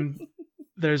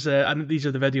 There's and these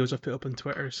are the videos I've put up on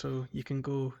Twitter, so you can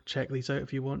go check these out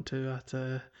if you want to at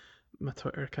my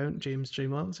Twitter account, James J.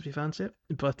 Miles, if you fancy it.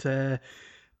 But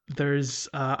there's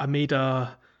I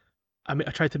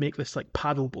tried to make this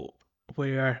paddle boat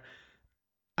where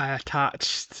I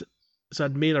attached So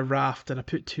I'd made a raft and I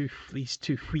put these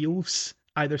two wheels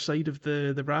either side of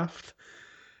the raft,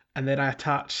 and then I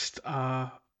attached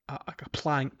a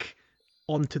plank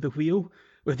onto the wheel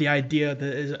with the idea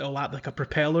that it'll act like a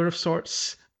propeller of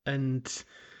sorts and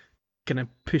kind of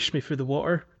push me through the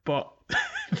water. But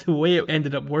the way it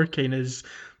ended up working is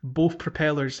both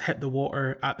propellers hit the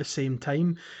water at the same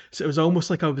time. So it was almost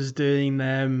like I was doing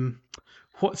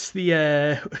what's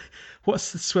the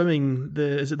what's the swimming,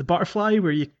 the is it the butterfly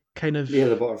where you kind of Yeah,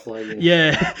 the butterfly.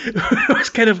 yeah. It was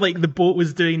kind of like the boat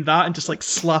was doing that and just like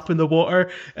slapping the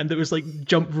water, and it was like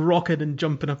rocking and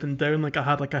jumping up and down like I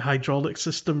had like a hydraulic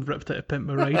system ripped out of Pimp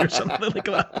My Ride or something like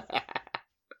that.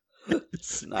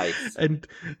 Nice. And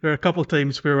there were a couple of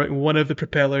times where like, one of the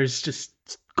propellers just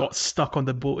got stuck on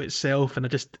the boat itself, and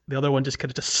the other one just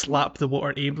kind of just slapped the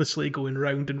water aimlessly, going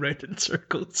round and round in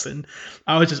circles. And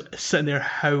I was just sitting there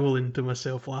howling to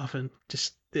myself, laughing.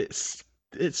 Just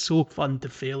it's so fun to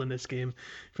fail in this game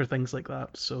for things like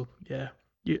that. So yeah,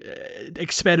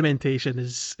 experimentation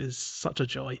is such a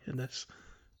joy in this.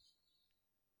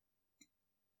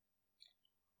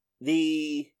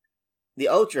 The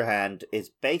Ultra Hand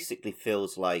basically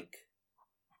feels like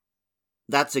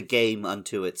that's a game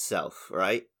unto itself,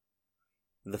 right?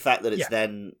 The fact that it's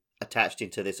then attached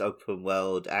into this open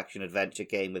world action adventure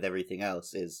game with everything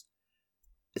else it's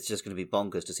just going to be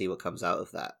bonkers to see what comes out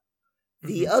of that.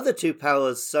 The other two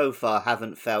powers so far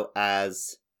haven't felt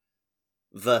as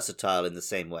versatile in the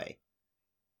same way.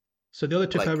 So the other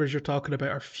two powers you're talking about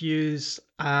are Fuse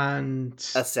and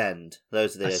Ascend.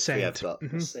 Those are the three I've got.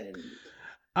 Mm-hmm. Ascend.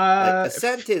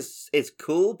 Ascent is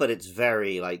cool, but it's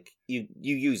very like you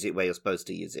use it where you're supposed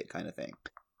to use it, kind of thing.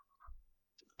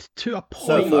 To a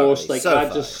point, almost like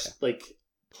like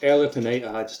earlier tonight,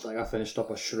 I finished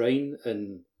up a shrine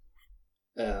and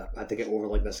I had to get over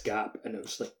like this gap, and it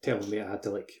was like telling me I had to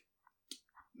like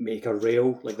make a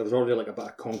rail. Like there was already like a bit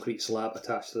of concrete slab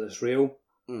attached to this rail,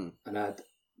 and I had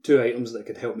two items that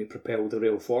could help me propel the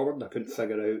rail forward. And I couldn't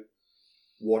figure out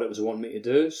what it was wanting me to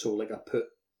do, so like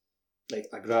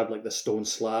I grabbed like the stone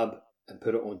slab and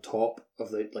put it on top of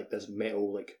this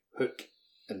metal like hook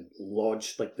and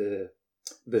lodged like the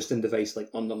boosting device like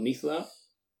underneath that.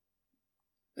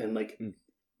 And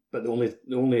but the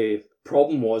only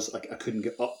problem was like I couldn't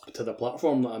get up to the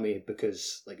platform that I made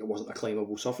because like it wasn't a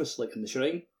climbable surface like in the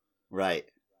shrine. But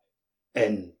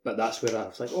that's where I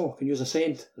was like, oh, I can use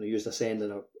Ascend, and I used Ascend,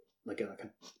 and I could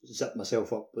zip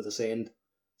myself up with Ascend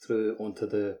through onto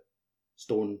the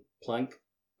stone plank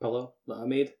pillar that I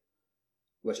made,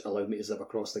 which allowed me to zip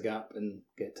across the gap and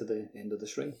get to the end of the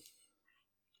shrine.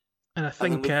 And I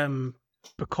think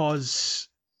because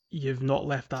you've not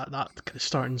left that kind of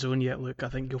starting zone yet, Luke, I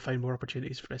think you'll find more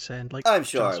opportunities for Ascend. Like I'm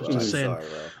sure I will.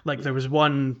 Like there was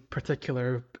one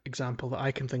particular example that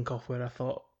I can think of where I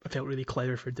felt really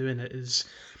clever for doing it.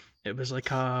 It was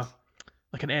like an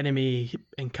enemy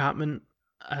encampment,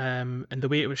 and the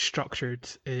way it was structured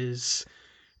is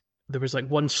there was like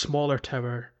one smaller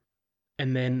tower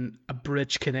and then a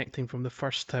bridge connecting from the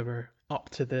first tower up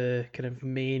to the kind of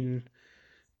main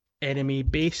enemy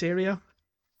base area.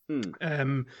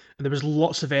 And there was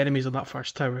lots of enemies on that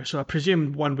first tower, so I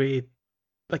presume one way,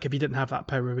 like if you didn't have that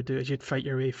power, would do is you'd fight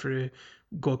your way through,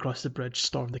 go across the bridge,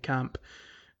 storm the camp.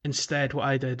 Instead, what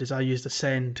I did is I used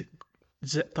Ascend,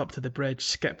 zipped up to the bridge,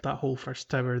 skipped that whole first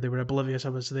tower. They were oblivious I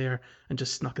was there, and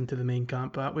just snuck into the main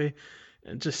camp that way.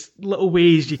 And just little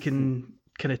ways you can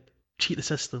kind of cheat the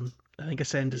system. I think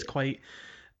Ascend is quite.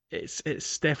 It's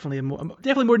definitely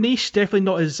more niche. Definitely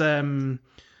not as there's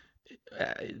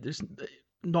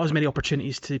not as many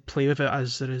opportunities to play with it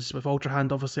as there is with Ultra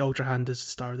Hand. Obviously, Ultra Hand is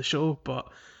the star of the show, but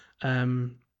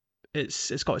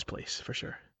it's got its place for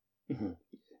sure. Mm-hmm.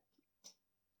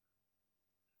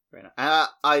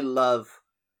 I love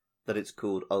that it's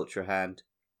called Ultra Hand.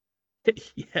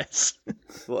 Yes.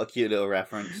 What a cute little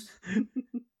reference.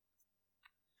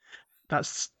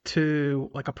 That's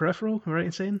to like a peripheral, am I right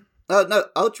in saying? No,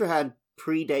 Ultra Hand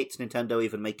predates Nintendo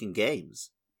even making games.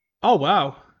 Oh,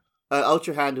 wow.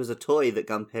 Ultra Hand was a toy that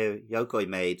Gunpei Yokoi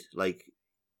made, like,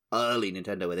 early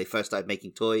Nintendo, where they first started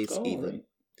making toys, even.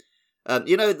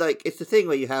 Right. It's the thing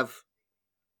where you have...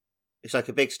 It's like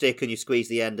a big stick and you squeeze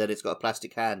the end and it's got a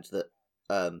plastic hand that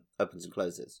opens and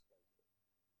closes.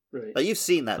 Right. Like, you've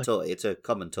seen that toy. It's a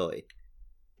common toy.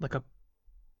 Like a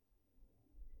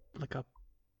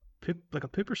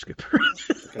pooper scooper.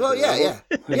 Well, yeah,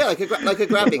 like a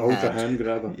grabbing hand. Hand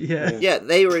grabber. Yeah,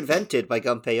 they were invented by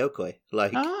Gunpei Yokoi.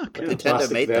 Like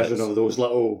Nintendo made version of those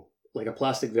little, like a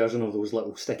plastic version of those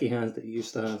little sticky hands that you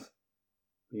used to have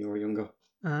when you were younger.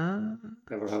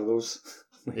 Never have those.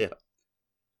 Yeah.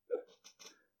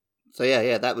 So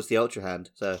yeah, that was the Ultra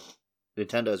Hand. So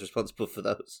Nintendo is responsible for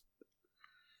those.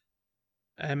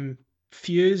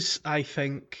 Fuse, I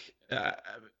think,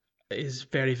 is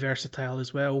very versatile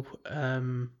as well.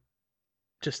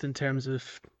 Just in terms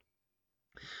of,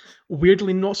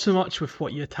 weirdly, not so much with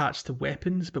what you attach to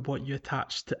weapons, but what you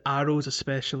attach to arrows,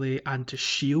 especially, and to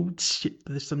shields.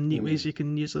 There's some neat ways you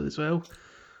can use it as well.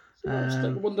 I was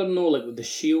like wondering, no, like with the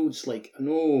shields, like I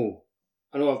know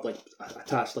I've like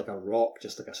attached like a rock,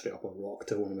 just like a straight up a rock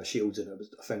to one of my shields, and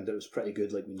I found it was pretty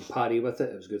good. Like when you parry with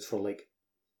it, it was good for like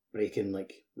breaking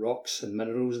like rocks and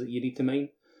minerals that you need to mine.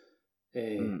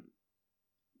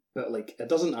 But like it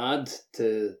doesn't add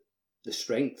to the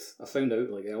strength. I found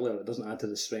out like earlier, it doesn't add to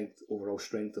the overall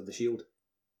strength of the shield.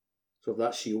 So if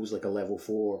that shield's like a level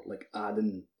 4, like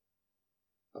adding,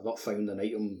 I've not found an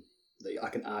item that I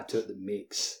can add to it that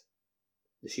makes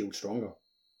the shield stronger,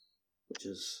 which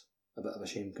is a bit of a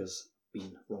shame because I've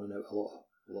been running out a lot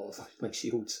of like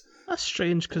shields. That's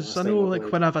strange because I know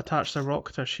like when I've attached a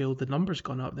rock to a shield, the number's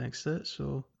gone up next to it.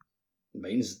 So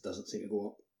mine's doesn't seem to go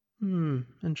up.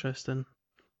 Interesting.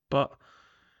 But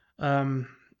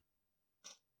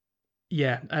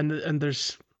yeah, and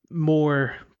there's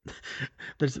more.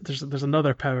 There's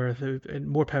another power,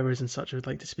 more powers and such I would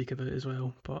like to speak about as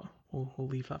well, but we'll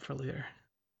leave that for later.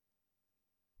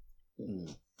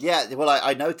 Yeah, well,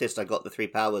 I noticed I got the 3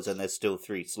 powers and there's still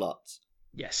 3 slots.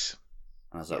 Yes.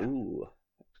 And I was like, ooh,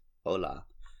 hola.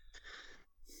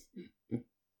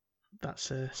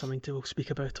 That's something to speak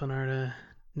about on our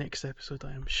next episode,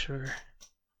 I am sure.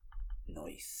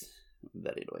 Nice.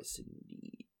 Very nice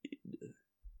indeed.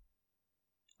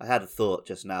 I had a thought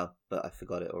just now, but I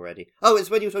forgot it already. Oh,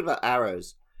 it's when you were talking about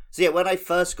arrows. So yeah, when I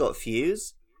first got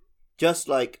Fuse, just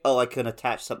like, I can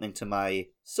attach something to my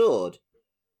sword,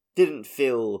 didn't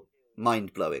feel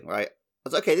mind-blowing, right? I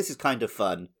was like, okay, this is kind of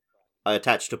fun. I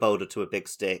attached a boulder to a big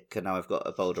stick, and now I've got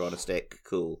a boulder on a stick.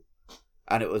 Cool.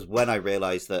 And it was when I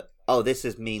realised that,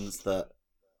 this means that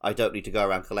I don't need to go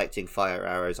around collecting fire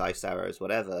arrows, ice arrows,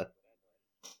 whatever.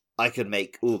 I can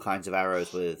make all kinds of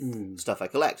arrows with stuff I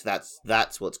collect.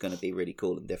 That's what's going to be really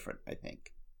cool and different, I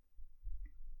think.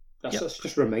 That's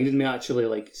just reminded me, actually,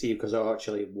 like, see, because I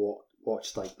actually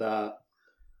watched, like, that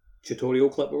tutorial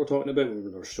clip we were talking about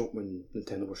when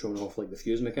Nintendo were showing off, like, the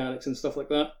fuse mechanics and stuff like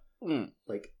that.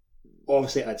 Like,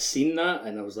 obviously I'd seen that,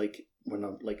 and I was, like, when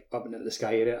I'm, like, up into the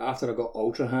sky area, after I got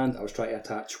Ultra Hand, I was trying to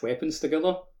attach weapons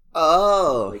together.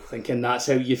 Oh. Like, thinking that's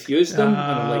how you fuse them. And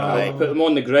I'm like, I put them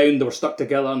on the ground, they were stuck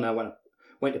together, and I went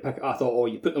to pick it, I thought,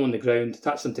 you put them on the ground,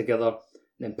 attach them together, and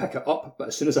then pick it up. But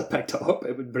as soon as I picked it up,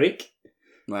 it would break.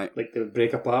 Right. Like, they would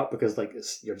break apart because, like,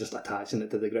 you're just attaching it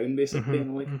to the ground, basically.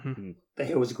 And I'm like, the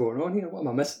hell is going on here? What am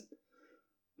I missing?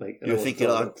 Like, you're thinking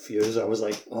like fuse. I was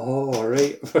like,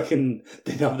 alright, I fucking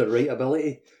didn't have the right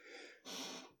ability.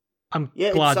 I'm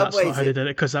glad that's not how they did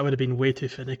it, because that would have been way too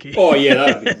finicky. Oh yeah, that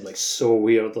would have been like so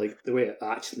weird. Like the way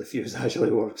the fuse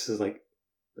actually works is like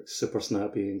super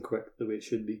snappy and quick, the way it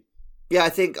should be. Yeah, I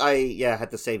think I had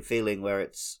the same feeling where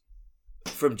it's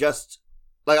from just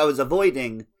like I was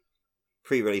avoiding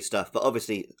pre-release stuff, but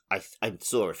obviously I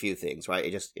saw a few things, right?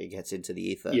 It gets into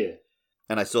the ether. Yeah.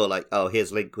 And I saw like,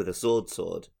 here's Link with a sword.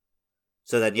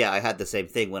 So then I had the same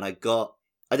thing when I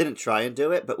didn't try and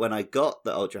do it, but when I got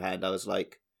the Ultra Hand, I was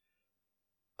like,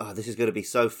 this is going to be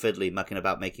so fiddly mucking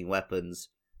about making weapons.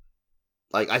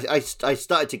 Like, I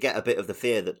started to get a bit of the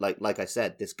fear that, like I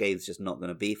said, this game's just not going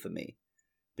to be for me.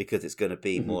 Because it's going to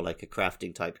be more like a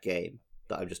crafting type game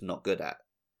that I'm just not good at.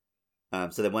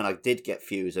 So then when I did get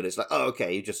Fuse, and it's like,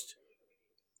 okay, you just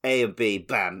A and B,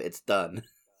 bam, it's done.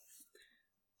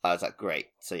 I was like, great.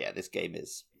 So yeah, this game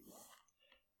is...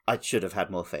 I should have had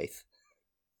more faith.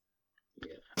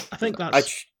 Yeah. I think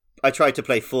that's... I tried to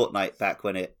play Fortnite back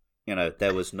when it...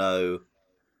 there was no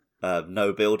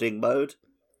building mode.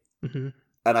 Mm-hmm.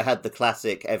 And I had the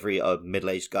classic every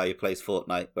middle-aged guy who plays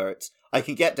Fortnite where it's, I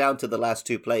can get down to the last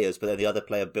 2 players, but then the other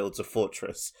player builds a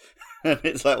fortress. And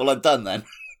it's like, well, I'm done then.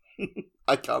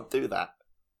 I can't do that.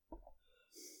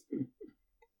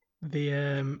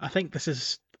 I think this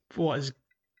is what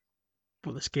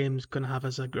this game's going to have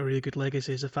as a really good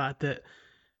legacy, is the fact that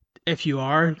if you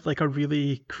are like a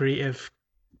really creative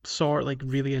sort, like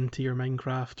really into your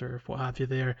Minecraft or what have you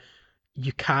there,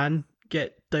 you can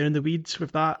get down in the weeds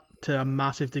with that to a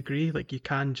massive degree. Like, you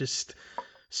can just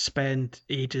spend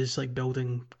ages like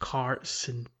building carts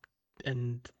and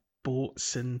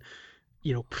boats and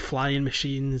flying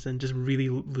machines and just really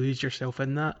lose yourself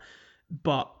in that.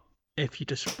 But if you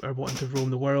just are wanting to roam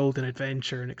the world and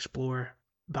adventure and explore,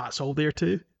 that's all there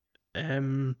too.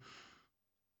 I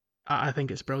think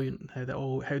it's brilliant how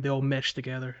they all mesh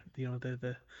together.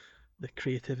 The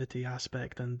creativity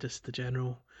aspect and just the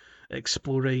general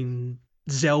exploring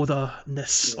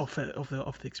Zelda-ness of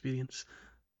the experience.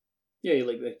 Yeah,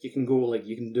 you can go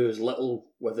you can do as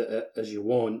little with it as you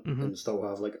want Mm-hmm. and still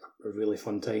have like a really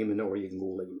fun time, and or you can go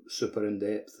like super in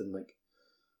depth and like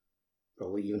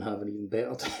probably even have an even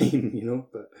better time, you know.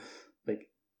 But like,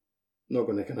 not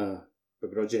going to kind of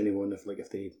begrudge anyone if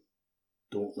they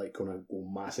don't like kind of go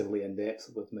massively in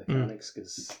depth with mechanics,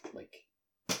 because like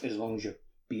as long as you're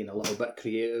being a little bit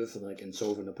creative and like in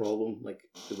solving the problem like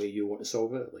the way you want to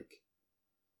solve it, like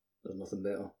there's nothing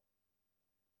better.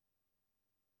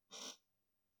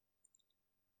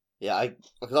 Yeah,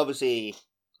 because obviously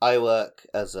I work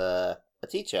as a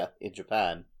teacher in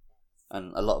Japan,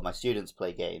 and a lot of my students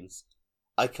play games.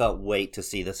 I can't wait to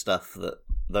see the stuff that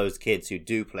those kids who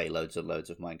do play loads and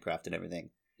loads of Minecraft and everything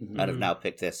and have now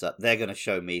picked this up. They're going to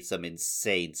show me some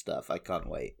insane stuff. I can't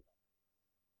wait.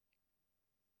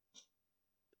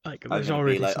 Like, I'm there's going to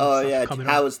already be like, some oh stuff yeah, coming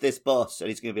how up. is this boss? And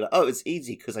he's going to be like, oh, it's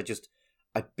easy because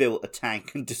I built a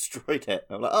tank and destroyed it.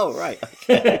 And I'm like, oh, right.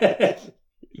 Okay.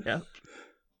 Yeah.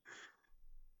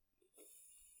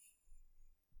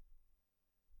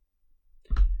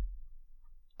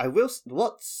 I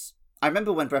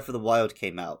remember when Breath of the Wild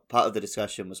came out, part of the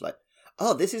discussion was like,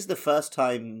 oh, this is the first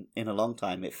time in a long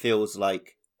time it feels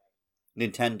like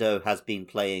Nintendo has been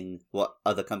playing what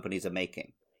other companies are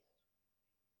making.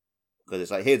 Because it's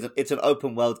like, it's an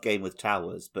open world game with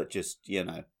towers, but just,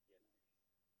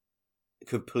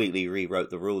 completely rewrote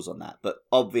the rules on that. But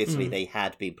obviously they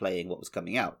had been playing what was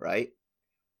coming out, right?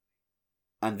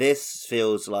 And this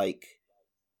feels like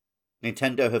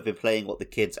Nintendo have been playing what the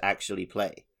kids actually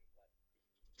play.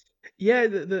 Yeah,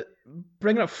 the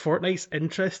bringing up Fortnite's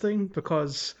interesting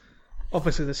because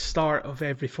obviously the start of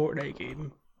every Fortnite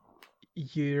game,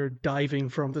 you're diving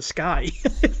from the sky,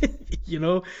 you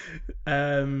know.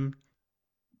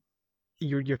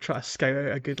 You're trying to scout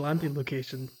out a good landing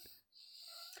location,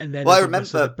 and then I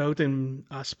there's the remember building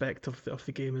aspect of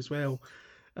the game as well.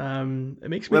 It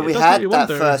makes me. when we had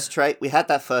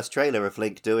that first trailer of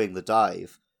Link doing the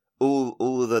dive.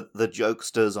 All the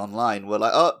jokesters online were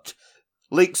like, oh,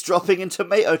 Link's dropping in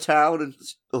Tomato Town and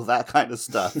all that kind of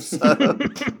stuff. So.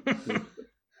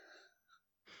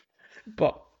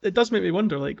 But it does make me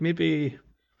wonder, like, maybe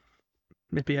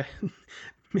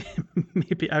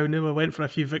Aonuma went for a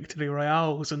few victory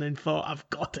royales and then thought, I've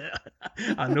got it.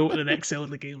 I know what the next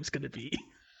Zelda game's going to be.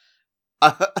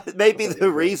 Maybe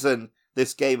the reason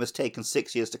this game has taken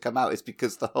 6 years to come out is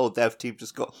because the whole dev team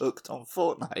just got hooked on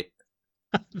Fortnite.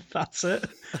 That's it.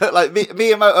 Like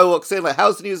Miyamoto walks in, like,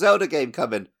 how's the new Zelda game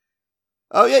coming?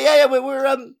 Oh yeah,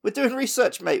 we're doing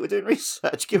research, mate. We're doing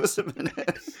research. Give us a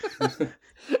minute.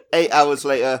 8 hours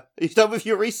later, are you done with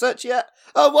your research yet?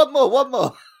 Oh, one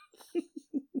more.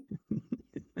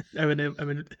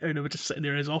 Aonuma just sitting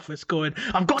there in his office going,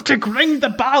 I've got to grind the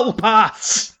battle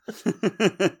pass.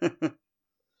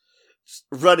 Just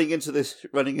running into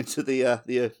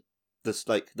the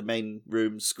main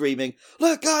room, screaming,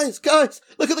 "Look, guys!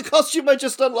 Look at the costume I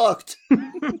just unlocked!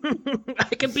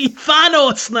 I can be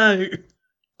Thanos now!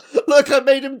 Look, I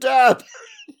made him dab!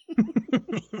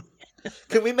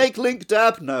 Can we make Link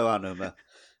dab? No, Aonuma.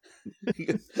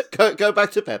 Go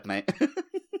back to bed, mate."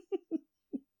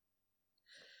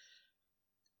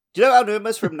 Do you know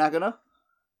Aonuma's from Nagano?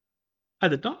 I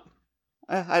did not.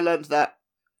 I learned that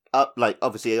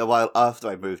obviously a while after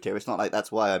I moved here. It's not like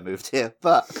that's why I moved here,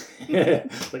 but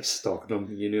like stalking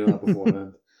them. You knew that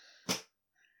beforehand.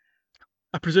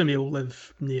 I presume you'll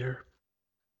live near.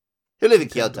 You live in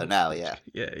Kyoto now, yeah.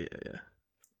 Yeah.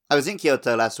 I was in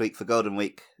Kyoto last week for Golden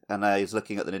Week, and I was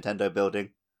looking at the Nintendo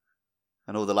building,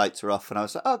 and all the lights were off, and I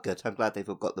was like, "Oh, good! I'm glad they've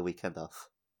all got the weekend off."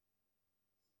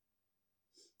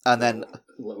 And then,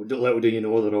 little do you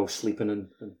know, they're all sleeping and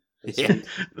yeah,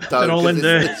 they're all in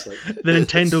the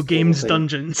Nintendo games time.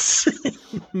 Dungeons,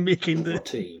 making the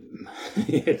team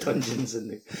dungeons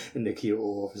in the Kyoto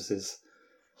offices.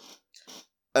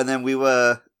 And then we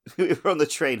were on the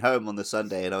train home on the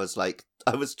Sunday, and I was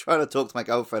trying to talk to my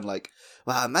girlfriend, like,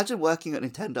 wow, imagine working at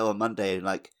Nintendo on Monday and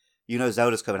like,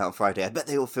 Zelda's coming out on Friday. I bet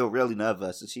they all feel really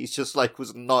nervous. And she's just like,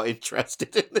 was not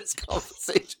interested in this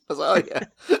conversation. I was like, oh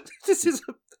yeah, this is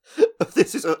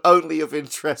only of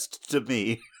interest to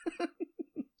me.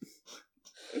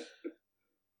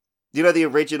 The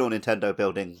original Nintendo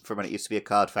building from when it used to be a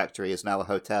card factory is now a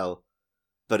hotel,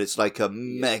 but it's like a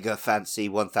mega fancy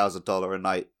 $1,000 a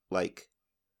night, like,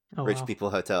 rich people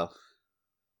hotel.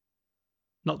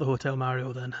 Not the Hotel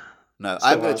Mario, then. No,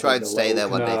 I'm going to try and stay there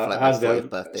one day for like my 40th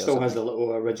birthday. Still has the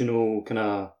little original kind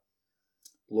of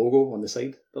logo on the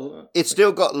side, doesn't it? It's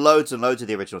still got loads and loads of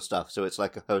the original stuff, so it's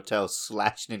like a hotel /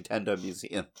 Nintendo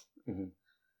museum. Mm-hmm.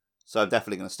 So I'm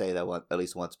definitely going to stay there at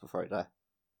least once before I die.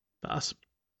 That's...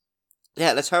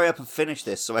 Yeah, let's hurry up and finish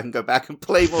this so I can go back and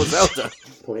play more Zelda.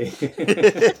 Play. So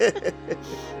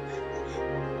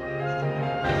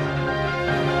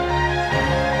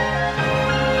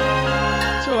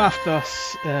after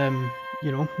us,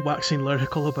 waxing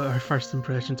lyrical about our first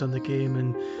impressions on the game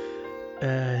and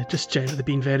just generally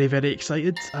being very, very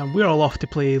excited, we're all off to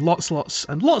play lots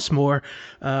and lots more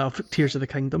of Tears of the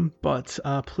Kingdom, but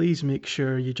please make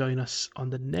sure you join us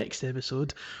on the next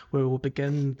episode where we'll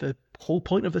begin the whole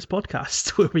point of this podcast,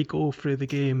 where we go through the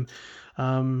game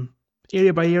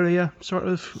area by area, sort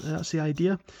of. That's the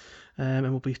idea. And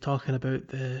we'll be talking about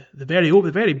the very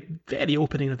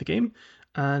opening of the game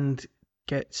and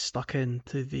get stuck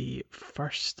into the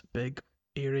first big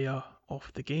area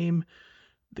of the game,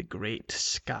 the Great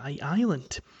Sky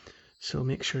Island. So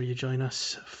make sure you join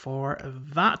us for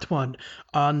that one.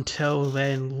 Until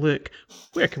then, Luke,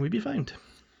 where can we be found?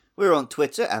 We're on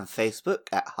Twitter and Facebook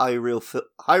at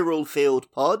Hyrule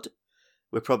Field Pod.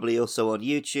 We're probably also on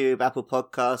YouTube, Apple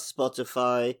Podcasts,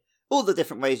 Spotify, all the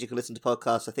different ways you can listen to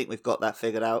podcasts. I think we've got that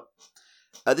figured out.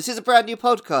 This is a brand new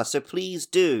podcast, so please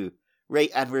do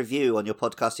rate and review on your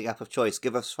podcasting app of choice.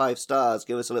 Give us 5 stars,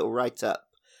 give us a little write-up.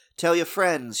 Tell your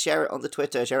friends, share it on the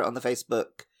Twitter, share it on the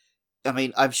Facebook. I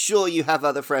mean, I'm sure you have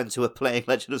other friends who are playing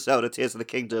Legend of Zelda Tears of the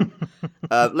Kingdom.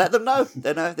 Let them know.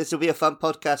 They know this will be a fun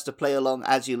podcast to play along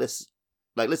as you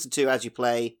listen to as you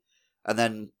play, and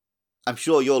then I'm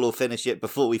sure you'll all finish it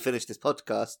before we finish this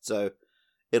podcast. So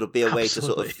it'll be a way to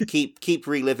sort of keep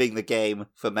reliving the game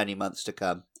for many months to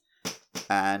come.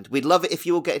 And we'd love it if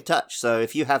you all get in touch. So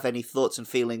if you have any thoughts and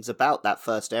feelings about that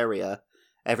first area,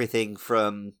 everything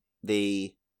from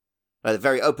the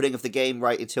very opening of the game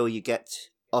right until you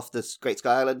get off this Great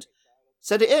Sky Island,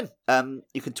 send it in.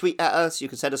 You can tweet at us, you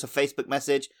can send us a Facebook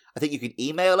message. I think you can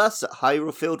email us at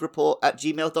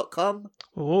hyrulefieldreport@gmail.com.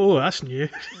 Oh, that's new.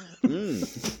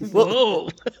 Well,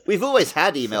 we've always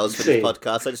had emails for this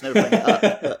podcast, I just never bring it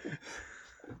up.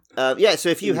 But, so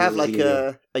if you have like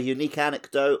a unique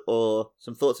anecdote or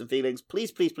some thoughts and feelings,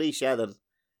 please share them.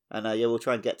 And we'll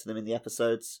try and get to them in the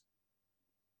episodes.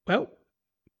 Well,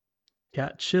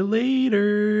 catch you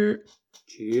later.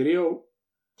 Cheerio.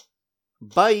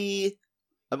 Bye.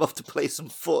 I'm off to play some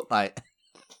Fortnite.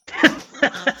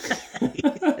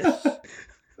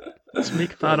 Let's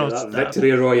make that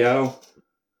Victory Royale.